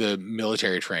the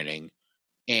military training,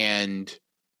 and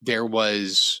there were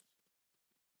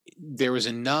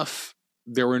enough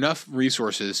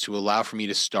resources to allow for me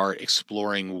to start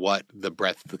exploring what the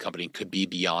breadth of the company could be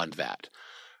beyond that,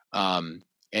 and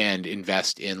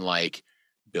invest in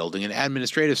building an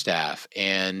administrative staff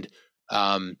and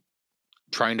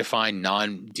trying to find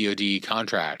non-DoD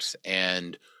contracts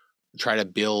and try to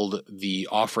build the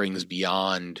offerings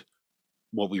beyond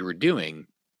what we were doing.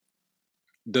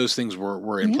 Those things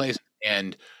were in place,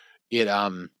 and it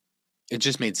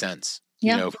just made sense.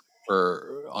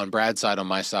 For on Brad's side, on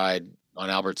my side, on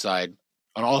Albert's side,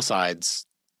 on all sides.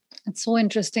 It's so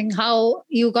interesting how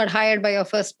you got hired by your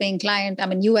first paying client. I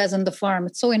mean, you as in the firm.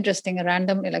 It's so interesting. A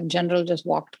random general just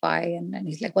walked by and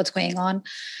he's like, "What's going on?"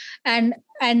 And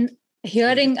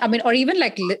hearing, or even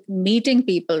meeting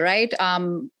people, right? A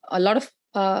lot of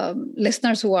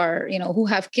listeners who are, who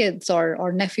have kids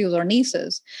or nephews or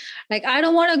nieces, I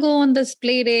don't want to go on this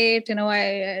play date,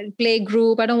 I play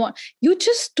group. You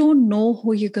just don't know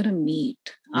who you're going to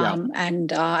meet. Yeah.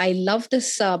 And I love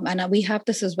this. And we have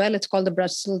this as well. It's called the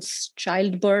Brussels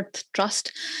Childbirth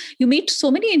Trust. You meet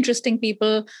so many interesting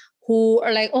people who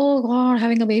are like, "Oh God,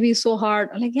 having a baby is so hard."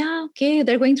 I'm like, yeah, okay.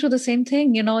 They're going through the same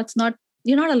thing. It's not,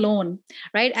 you're not alone.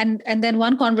 Right. And then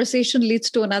one conversation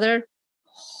leads to another.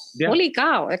 Yeah. Holy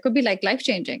cow, it could be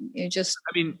life-changing.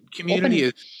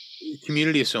 Community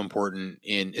is so important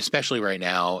especially right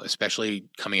now, especially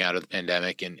coming out of the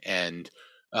pandemic and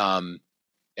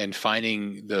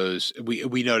finding those.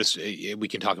 We noticed, we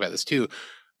can talk about this too.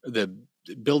 The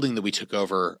building that we took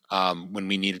over when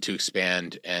we needed to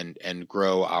expand and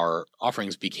grow our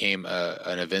offerings became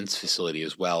an events facility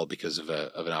as well because of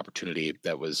an opportunity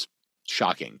that was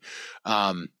shocking.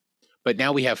 But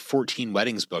now we have 14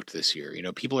 weddings booked this year.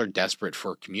 people are desperate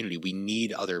for community. We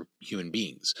need other human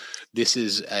beings. This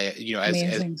is, as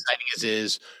exciting as it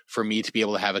is for me to be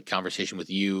able to have a conversation with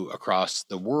you across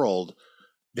the world,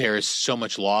 there is so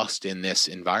much lost in this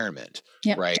environment,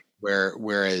 right?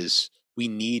 Whereas we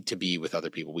need to be with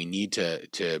other people. We need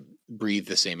to breathe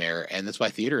the same air. And that's why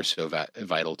theater is so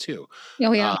vital too.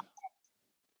 Oh, yeah.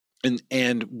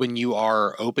 And when you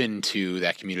are open to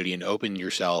that community and open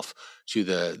yourself to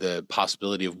the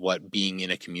possibility of what being in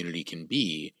a community can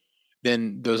be,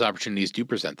 then those opportunities do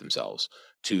present themselves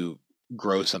to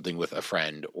grow something with a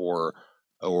friend or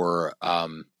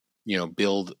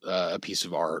build a piece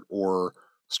of art or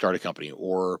start a company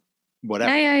or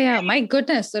whatever. Yeah. My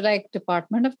goodness. So like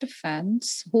Department of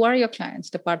Defense, who are your clients?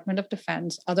 Department of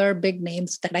Defense, other big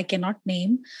names that I cannot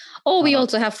name. Oh, we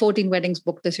also have 14 weddings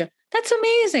booked this year. That's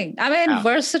amazing. I mean,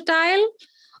 versatile,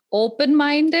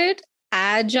 open-minded,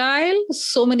 agile,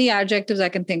 so many adjectives I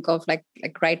can think of like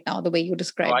right now, the way you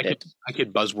described it. I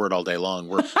could buzzword all day long.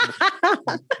 We're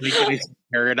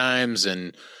paradigms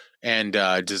and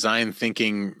design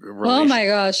thinking. Oh my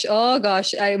gosh.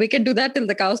 We can do that till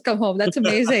the cows come home. That's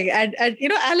amazing. and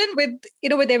Alan,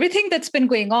 with everything that's been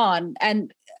going on,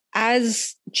 and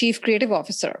as Chief Creative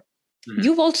Officer,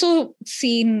 you've also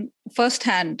seen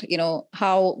firsthand,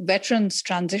 how veterans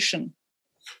transition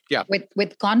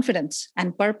with confidence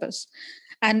and purpose.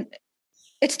 And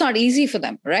it's not easy for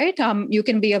them, right? You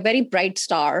can be a very bright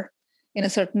star in a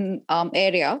certain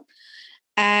area.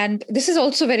 And this is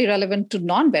also very relevant to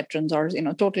non-veterans or,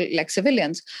 total like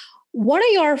civilians. What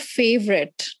are your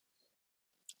favorite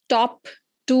top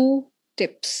 2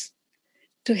 tips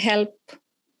to help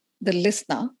the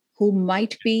listener who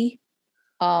might be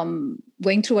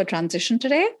going through a transition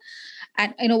today?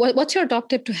 And what's your top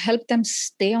tip to help them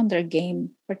stay on their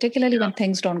game, particularly when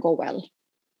things don't go well?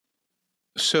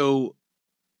 So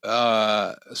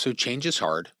change is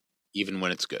hard, even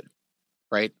when it's good,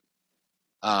 right?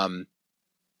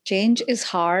 Change is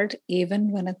hard,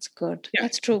 even when it's good. Yeah,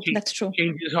 that's true. That's true.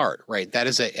 Change is hard, right?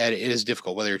 It is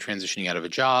difficult, whether you're transitioning out of a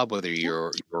job, whether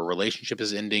your relationship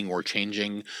is ending or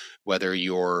changing, whether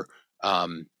your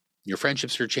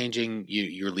friendships are changing,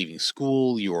 you're leaving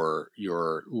school,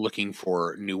 you're looking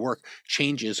for new work.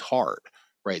 Change is hard,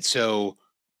 right? So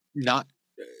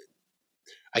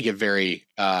I get very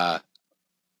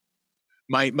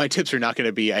my tips are not going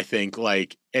to be, I think,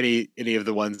 like any of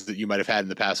the ones that you might have had in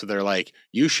the past, where they're like,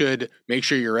 you should make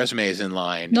sure your resume is in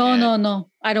line. No.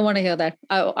 I don't want to hear that.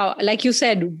 Like you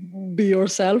said, be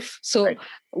yourself. So right.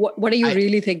 What are you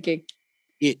really thinking?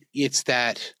 It's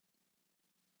that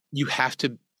you have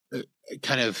to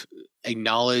kind of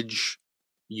acknowledge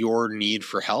your need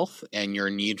for health and your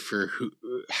need for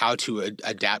how to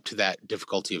adapt to that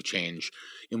difficulty of change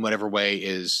in whatever way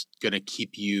is going to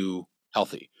keep you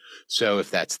healthy. So if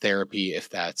that's therapy, if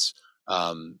that's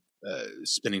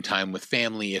spending time with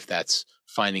family, if that's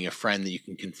finding a friend that you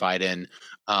can confide in.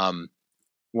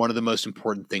 One of the most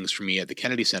important things for me at the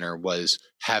Kennedy Center was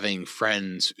having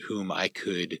friends whom I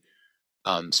could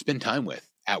spend time with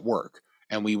at work.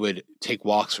 And we would take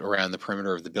walks around the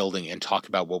perimeter of the building and talk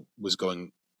about what was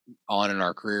going on in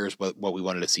our careers, what we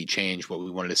wanted to see change, what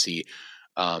we wanted to see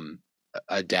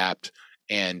adapt.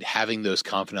 And having those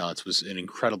confidants was an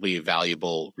incredibly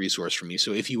valuable resource for me.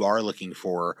 So if you are looking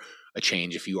for a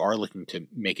change, if you are looking to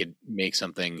make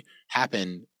something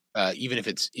happen, even if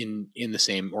it's in the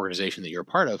same organization that you're a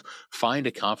part of, find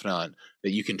a confidant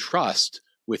that you can trust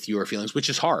with your feelings, which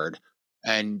is hard,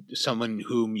 and someone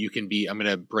whom you can be, I'm going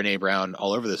to Brene Brown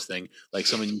all over this thing, like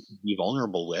someone you can be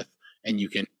vulnerable with, and you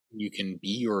can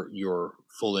be your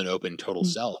full and open total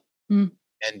self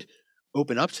and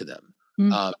open up to them.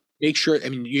 Make sure,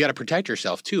 you got to protect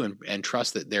yourself too, and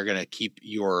trust that they're going to keep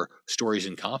your stories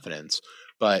in confidence.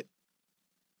 But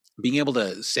being able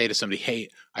to say to somebody, hey,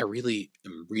 I am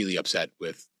really upset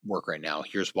with work right now.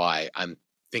 Here's why.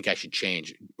 Think I should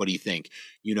change. What do you think?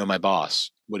 My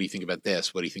boss. What do you think about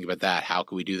this? What do you think about that? How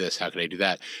can we do this? How can I do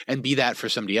that? And be that for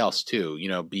somebody else too.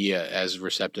 Be as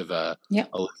receptive a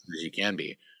listener as you can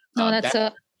be. No,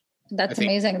 that's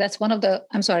amazing. That's one of the,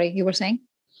 I'm sorry, you were saying?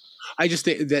 I just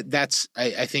think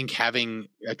I think having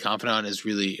a confidant is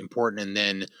really important. And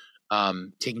then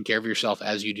taking care of yourself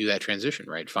as you do that transition,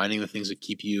 right? Finding the things that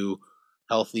keep you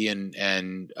healthy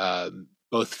and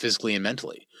both physically and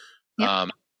mentally. Yep.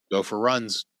 Go for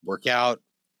runs, work out,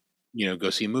 go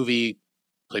see a movie,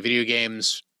 play video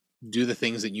games, do the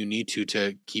things that you need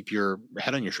to keep your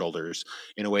head on your shoulders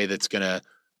in a way that's going to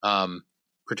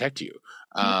protect you.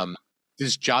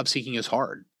 This job seeking is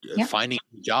hard. Yep. Finding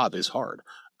a job is hard.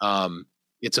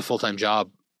 It's a full-time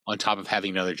job on top of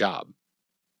having another job,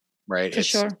 right? For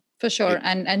sure.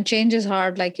 And change is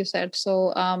hard, like you said.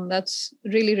 So that's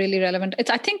really, really relevant.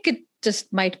 I think it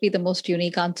just might be the most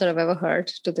unique answer I've ever heard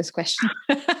to this question.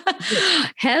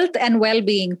 Health and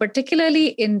well-being, particularly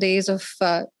in days of,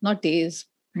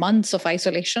 months of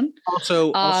isolation.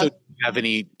 Also, do you have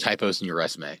any typos in your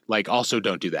resume? Also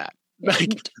don't do that.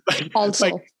 That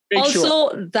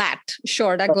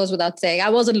goes without saying. I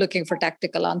wasn't looking for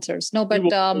tactical answers. No, but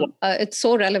it's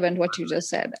so relevant what you just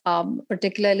said.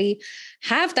 Particularly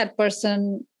have that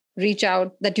person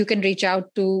that you can reach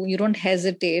out to. You don't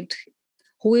hesitate.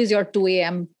 Who is your 2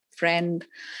 a.m. friend?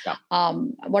 Yeah.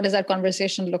 What does that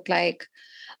conversation look like?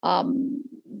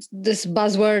 this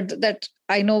buzzword that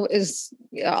I know is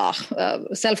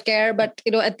self-care, but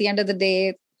at the end of the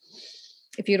day,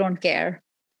 if you don't care,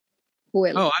 who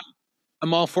will? Oh,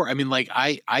 I'm all for it. I mean, like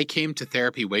I came to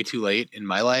therapy way too late in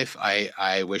my life.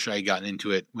 I wish I had gotten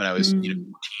into it when I was 14.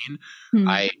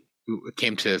 I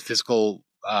came to physical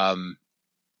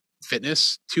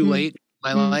fitness too late in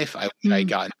my life. I wish I had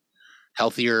gotten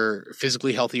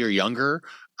physically healthier, younger.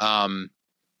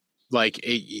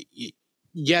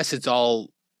 Yes, it's all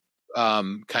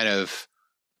kind of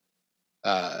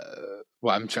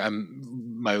well,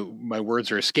 my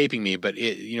words are escaping me, but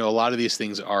a lot of these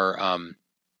things are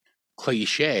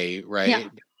cliche, right? Yeah.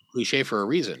 Cliche for a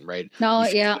reason, right? No,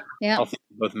 yeah. Healthy,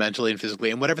 both mentally and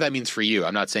physically, and whatever that means for you.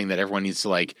 I'm not saying that everyone needs to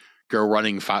like go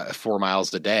running 4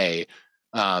 miles a day.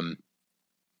 Find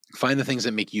the things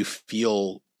that make you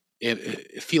feel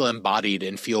embodied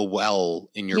and feel well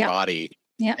in your body,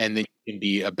 and then you can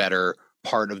be a better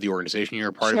part of the organization you're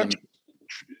a part of, and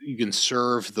you can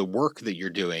serve the work that you're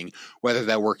doing, whether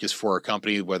that work is for a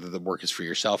company, whether the work is for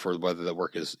yourself, or whether the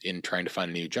work is in trying to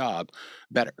find a new job,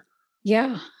 better.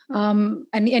 Yeah.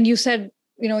 And you said,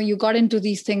 you got into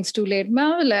these things too late.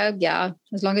 Well,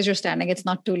 as long as you're standing, it's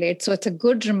not too late. So it's a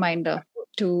good reminder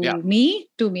to me,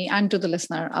 and to the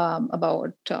listener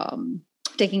about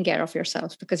taking care of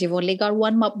yourself, because you've only got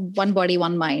one body,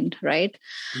 one mind, right?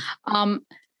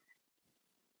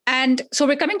 And so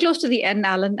we're coming close to the end,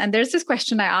 Alan, and there's this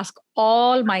question I ask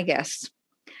all my guests.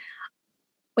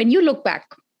 When you look back,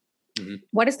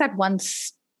 what is that one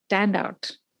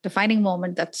standout defining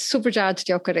moment that supercharged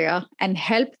your career and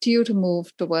helped you to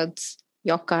move towards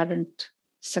your current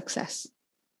success?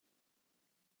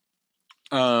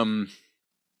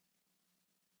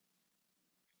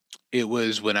 It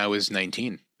was when I was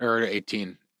 19 or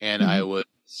 18, and I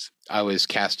was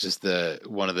cast as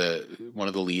one of the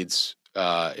leads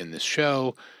in this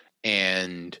show,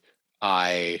 and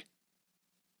I,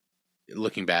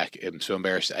 looking back, am so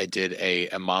embarrassed. I did a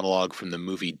monologue from the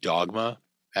movie Dogma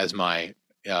as my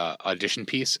audition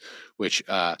piece, which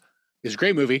is a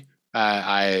great movie.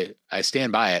 I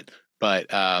stand by it, but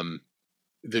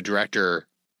the director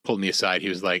pulled me aside. He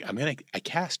was like, I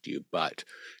cast you, but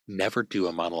never do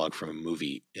a monologue from a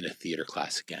movie in a theater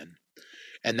class again.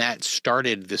 And that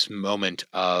started this moment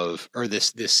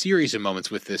this series of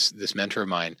moments with this mentor of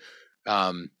mine,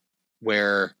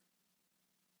 where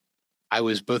I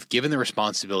was both given the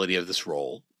responsibility of this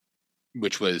role,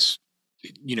 which was,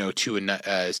 to an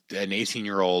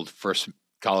 18-year-old first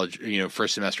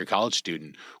semester college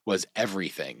student, was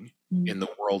everything in the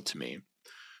world to me.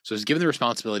 So I was given the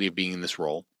responsibility of being in this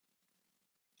role,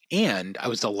 and I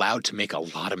was allowed to make a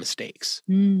lot of mistakes.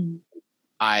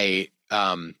 I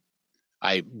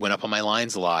went up on my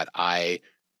lines a lot. I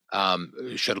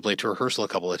showed up late to rehearsal a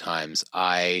couple of times.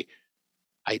 I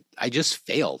just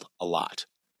failed a lot.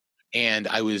 And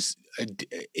I was,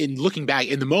 in looking back,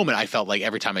 in the moment, I felt like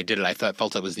every time I did it, I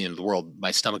felt it was the end of the world.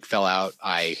 My stomach fell out.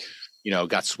 I,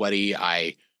 got sweaty.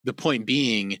 The point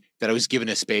being that I was given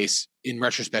a space, in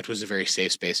retrospect, was a very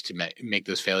safe space to make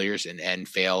those failures and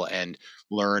fail and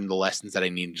learn the lessons that I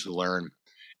needed to learn.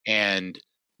 And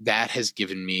that has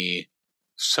given me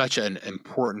such an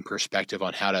important perspective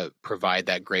on how to provide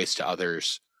that grace to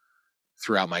others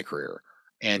throughout my career,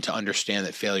 and to understand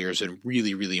that failure is a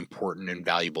really, really important and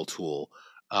valuable tool.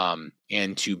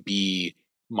 And to be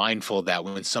mindful that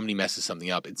when somebody messes something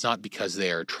up, it's not because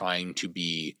they are trying to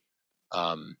be,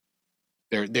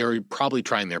 they're probably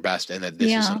trying their best, and that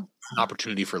this is an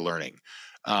opportunity for learning.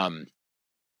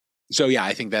 So yeah,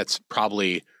 I think that's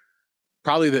probably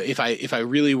if I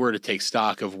really were to take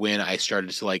stock of when I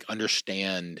started to like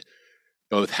understand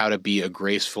both how to be a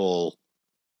graceful,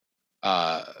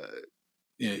 pardon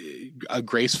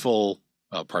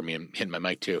me, I'm hitting my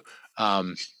mic too.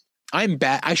 I'm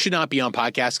bad. I should not be on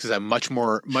podcasts because I'm much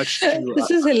too,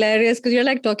 this is hilarious because you're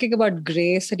like talking about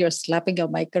grace and you're slapping your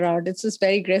mic around. It's just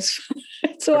very graceful.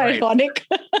 It's so ironic.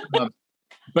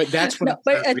 But that's what.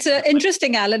 But it's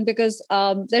interesting, Alan, because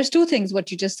there's two things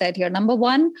what you just said here. Number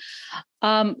one,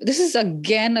 this is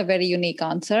again a very unique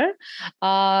answer.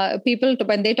 People,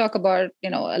 when they talk about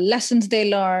lessons they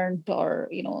learned, or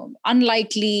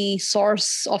unlikely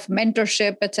source of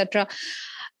mentorship, etc.,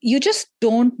 you just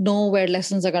don't know where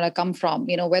lessons are going to come from.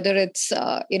 Whether it's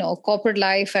corporate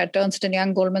life at Ernst &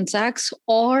 Young, Goldman Sachs,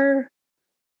 or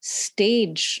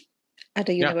stage at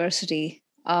a university.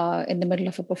 In the middle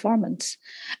of a performance,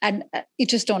 and you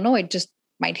just don't know. It just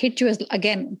might hit you as,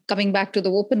 again, coming back to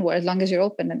the open world, as long as you're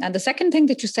open. And the second thing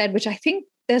that you said, which I think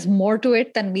there's more to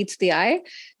it than meets the eye,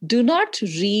 do not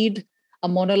read a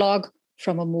monologue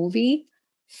from a movie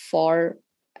for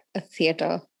a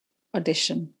theater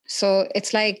audition. So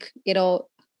it's like,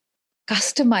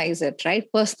 customize it, right?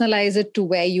 Personalize it to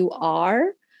where you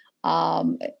are.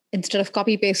 Instead of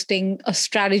copy pasting a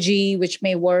strategy which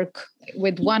may work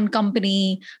with one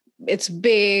company, it's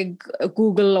big,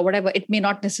 Google or whatever, it may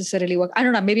not necessarily work. I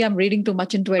don't know, maybe I'm reading too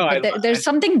much into it, but there's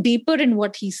something deeper in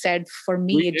what he said. For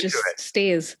me, it just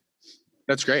stays.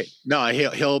 That's great. No,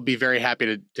 he'll be very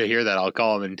happy to hear that. I'll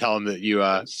call him and tell him that you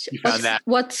found that.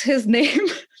 What's his name?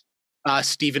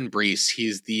 Stephen Brees.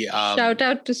 He's the shout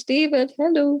out to Stephen.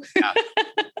 Hello.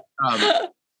 Yeah.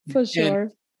 For sure.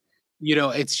 And,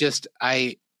 it's just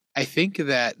I think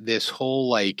that this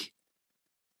whole,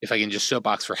 if I can just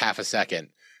soapbox for half a second,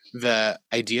 the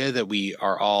idea that we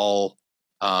are all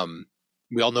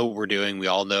we all know what we're doing. We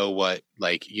all know what,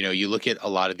 you look at a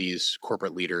lot of these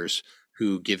corporate leaders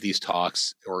who give these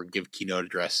talks or give keynote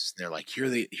addresses, and they're like, here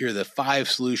are the 5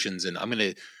 solutions, and I'm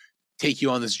going to take you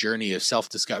on this journey of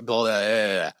self-discovery. Blah, blah,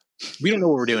 blah, blah. We don't know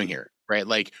what we're doing here, right?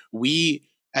 We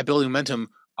at Building Momentum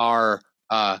are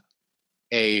a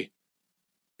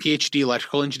PhD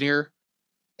electrical engineer,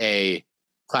 a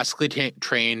classically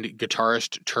trained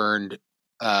guitarist turned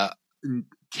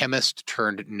chemist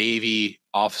turned Navy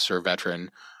officer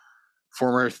veteran,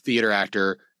 former theater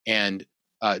actor, and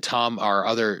Tom, our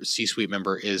other C-suite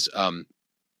member, is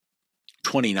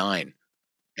 29,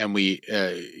 and we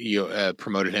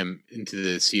promoted him into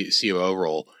the COO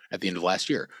role at the end of last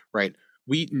year. Right?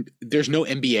 There's no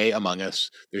MBA among us.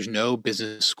 There's no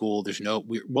business school.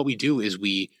 What we do is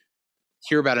we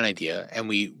hear about an idea and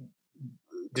we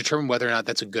determine whether or not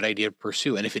that's a good idea to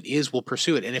pursue. And if it is, we'll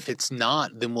pursue it. And if it's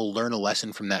not, then we'll learn a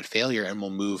lesson from that failure and we'll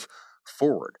move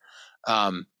forward.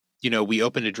 We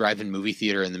opened a drive-in movie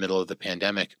theater in the middle of the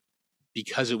pandemic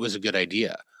because it was a good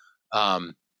idea.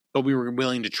 But we were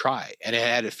willing to try. And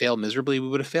had it failed miserably, we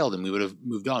would have failed and we would have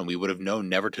moved on. We would have known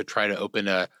never to try to open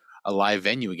a live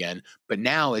venue again. But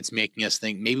now it's making us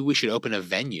think maybe we should open a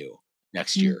venue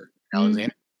next year,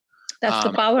 Alexandra. That's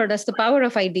the power. That's the power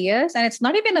of ideas. And it's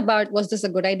not even about, was this a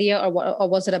good idea or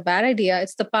was it a bad idea?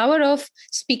 It's the power of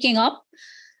speaking up.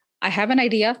 I have an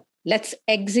idea. Let's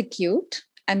execute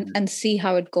and see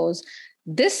how it goes.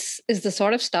 This is the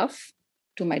sort of stuff,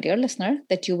 to my dear listener,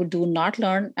 that you do not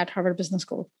learn at Harvard Business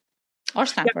School or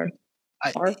Stanford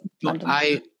or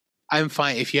London. I'm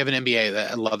fine. If you have an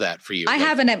MBA, I love that for you. I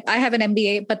have an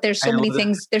MBA, but there's so many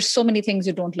things. There's so many things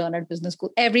you don't learn at business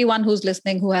school. Everyone who's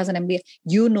listening who has an MBA,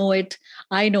 you know it.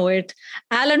 I know it.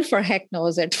 Alan for heck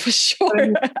knows it for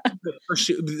sure. That's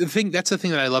the thing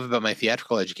that I love about my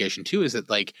theatrical education too, is that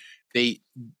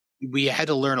we had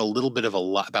to learn a little bit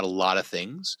about a lot of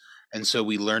things. And so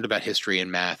we learned about history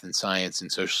and math and science and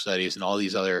social studies and all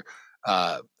these other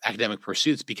academic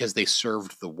pursuits because they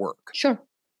served the work. Sure.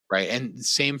 Right. And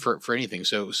same for anything.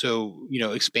 So,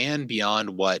 expand beyond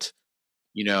what,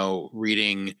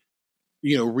 read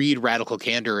Radical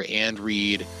Candor and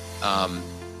read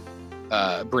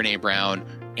Brene Brown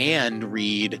and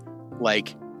read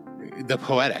the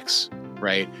Poetics,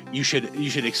 right? You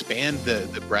should expand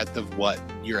the breadth of what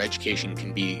your education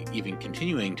can be, even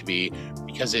continuing to be,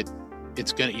 because you're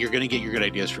going to get your good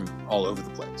ideas from all over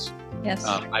the place. Yes.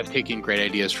 I've taken great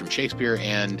ideas from Shakespeare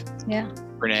and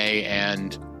Brene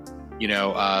and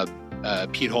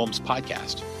Pete Holmes'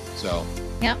 podcast. So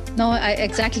yeah, no,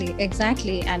 exactly.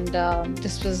 And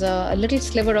this was a little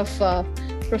sliver of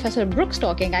Professor Brooks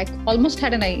talking. I almost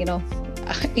had an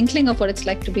inkling of what it's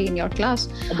like to be in your class.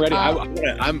 I'm ready.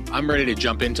 I'm ready to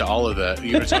jump into all of the.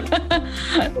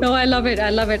 No, I love it.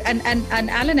 And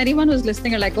Alan, anyone who's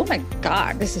listening are like, oh my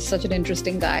God, this is such an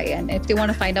interesting guy. And if they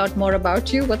want to find out more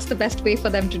about you, what's the best way for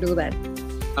them to do that?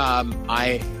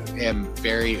 I am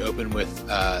very open with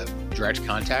direct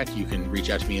contact. You can reach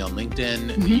out to me on LinkedIn.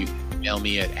 Mm-hmm. You can email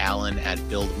me at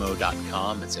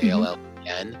alan@buildmo.com. It's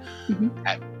ALLN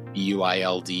at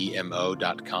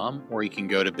BUILDMO.com, or you can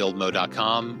go to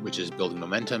buildmo.com, which is Building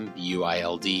Momentum,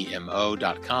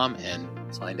 BUILDMO.com,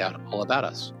 and find out all about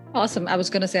us. Awesome. I was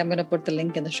going to say I'm going to put the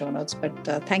link in the show notes, but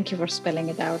thank you for spelling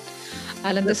it out.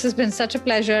 Alan, this has been such a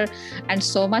pleasure and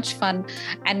so much fun,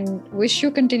 and wish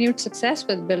you continued success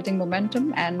with Building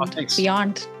Momentum and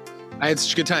beyond. I had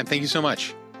such a good time. Thank you so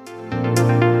much.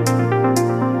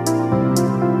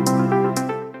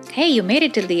 Hey, you made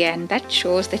it till the end. That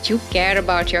shows that you care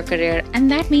about your career, and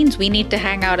that means we need to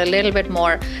hang out a little bit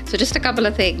more. So just a couple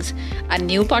of things. A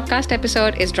new podcast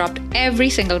episode is dropped every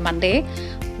single Monday.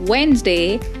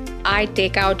 Wednesday, I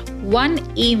take out one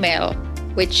email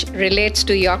which relates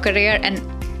to your career and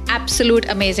absolute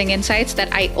amazing insights that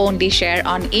I only share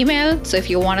on email. So if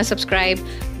you want to subscribe,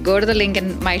 go to the link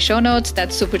in my show notes.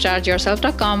 That's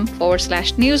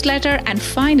superchargeyourself.com/newsletter. And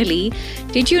finally,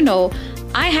 did you know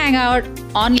I hang out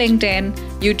on LinkedIn,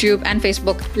 YouTube, and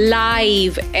Facebook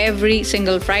live every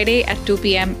single Friday at 2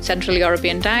 p.m. Central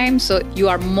European Time. So you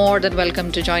are more than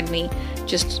welcome to join me.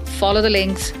 Just follow the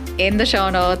links in the show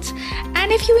notes.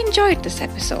 And if you enjoyed this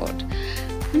episode,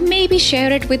 maybe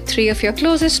share it with 3 of your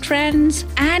closest friends.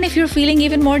 And if you're feeling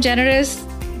even more generous,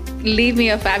 leave me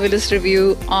a fabulous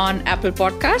review on Apple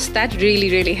Podcasts. That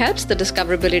really, really helps the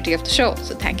discoverability of the show.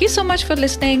 So thank you so much for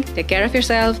listening. Take care of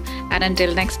yourself. And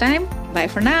until next time, bye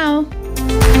for now.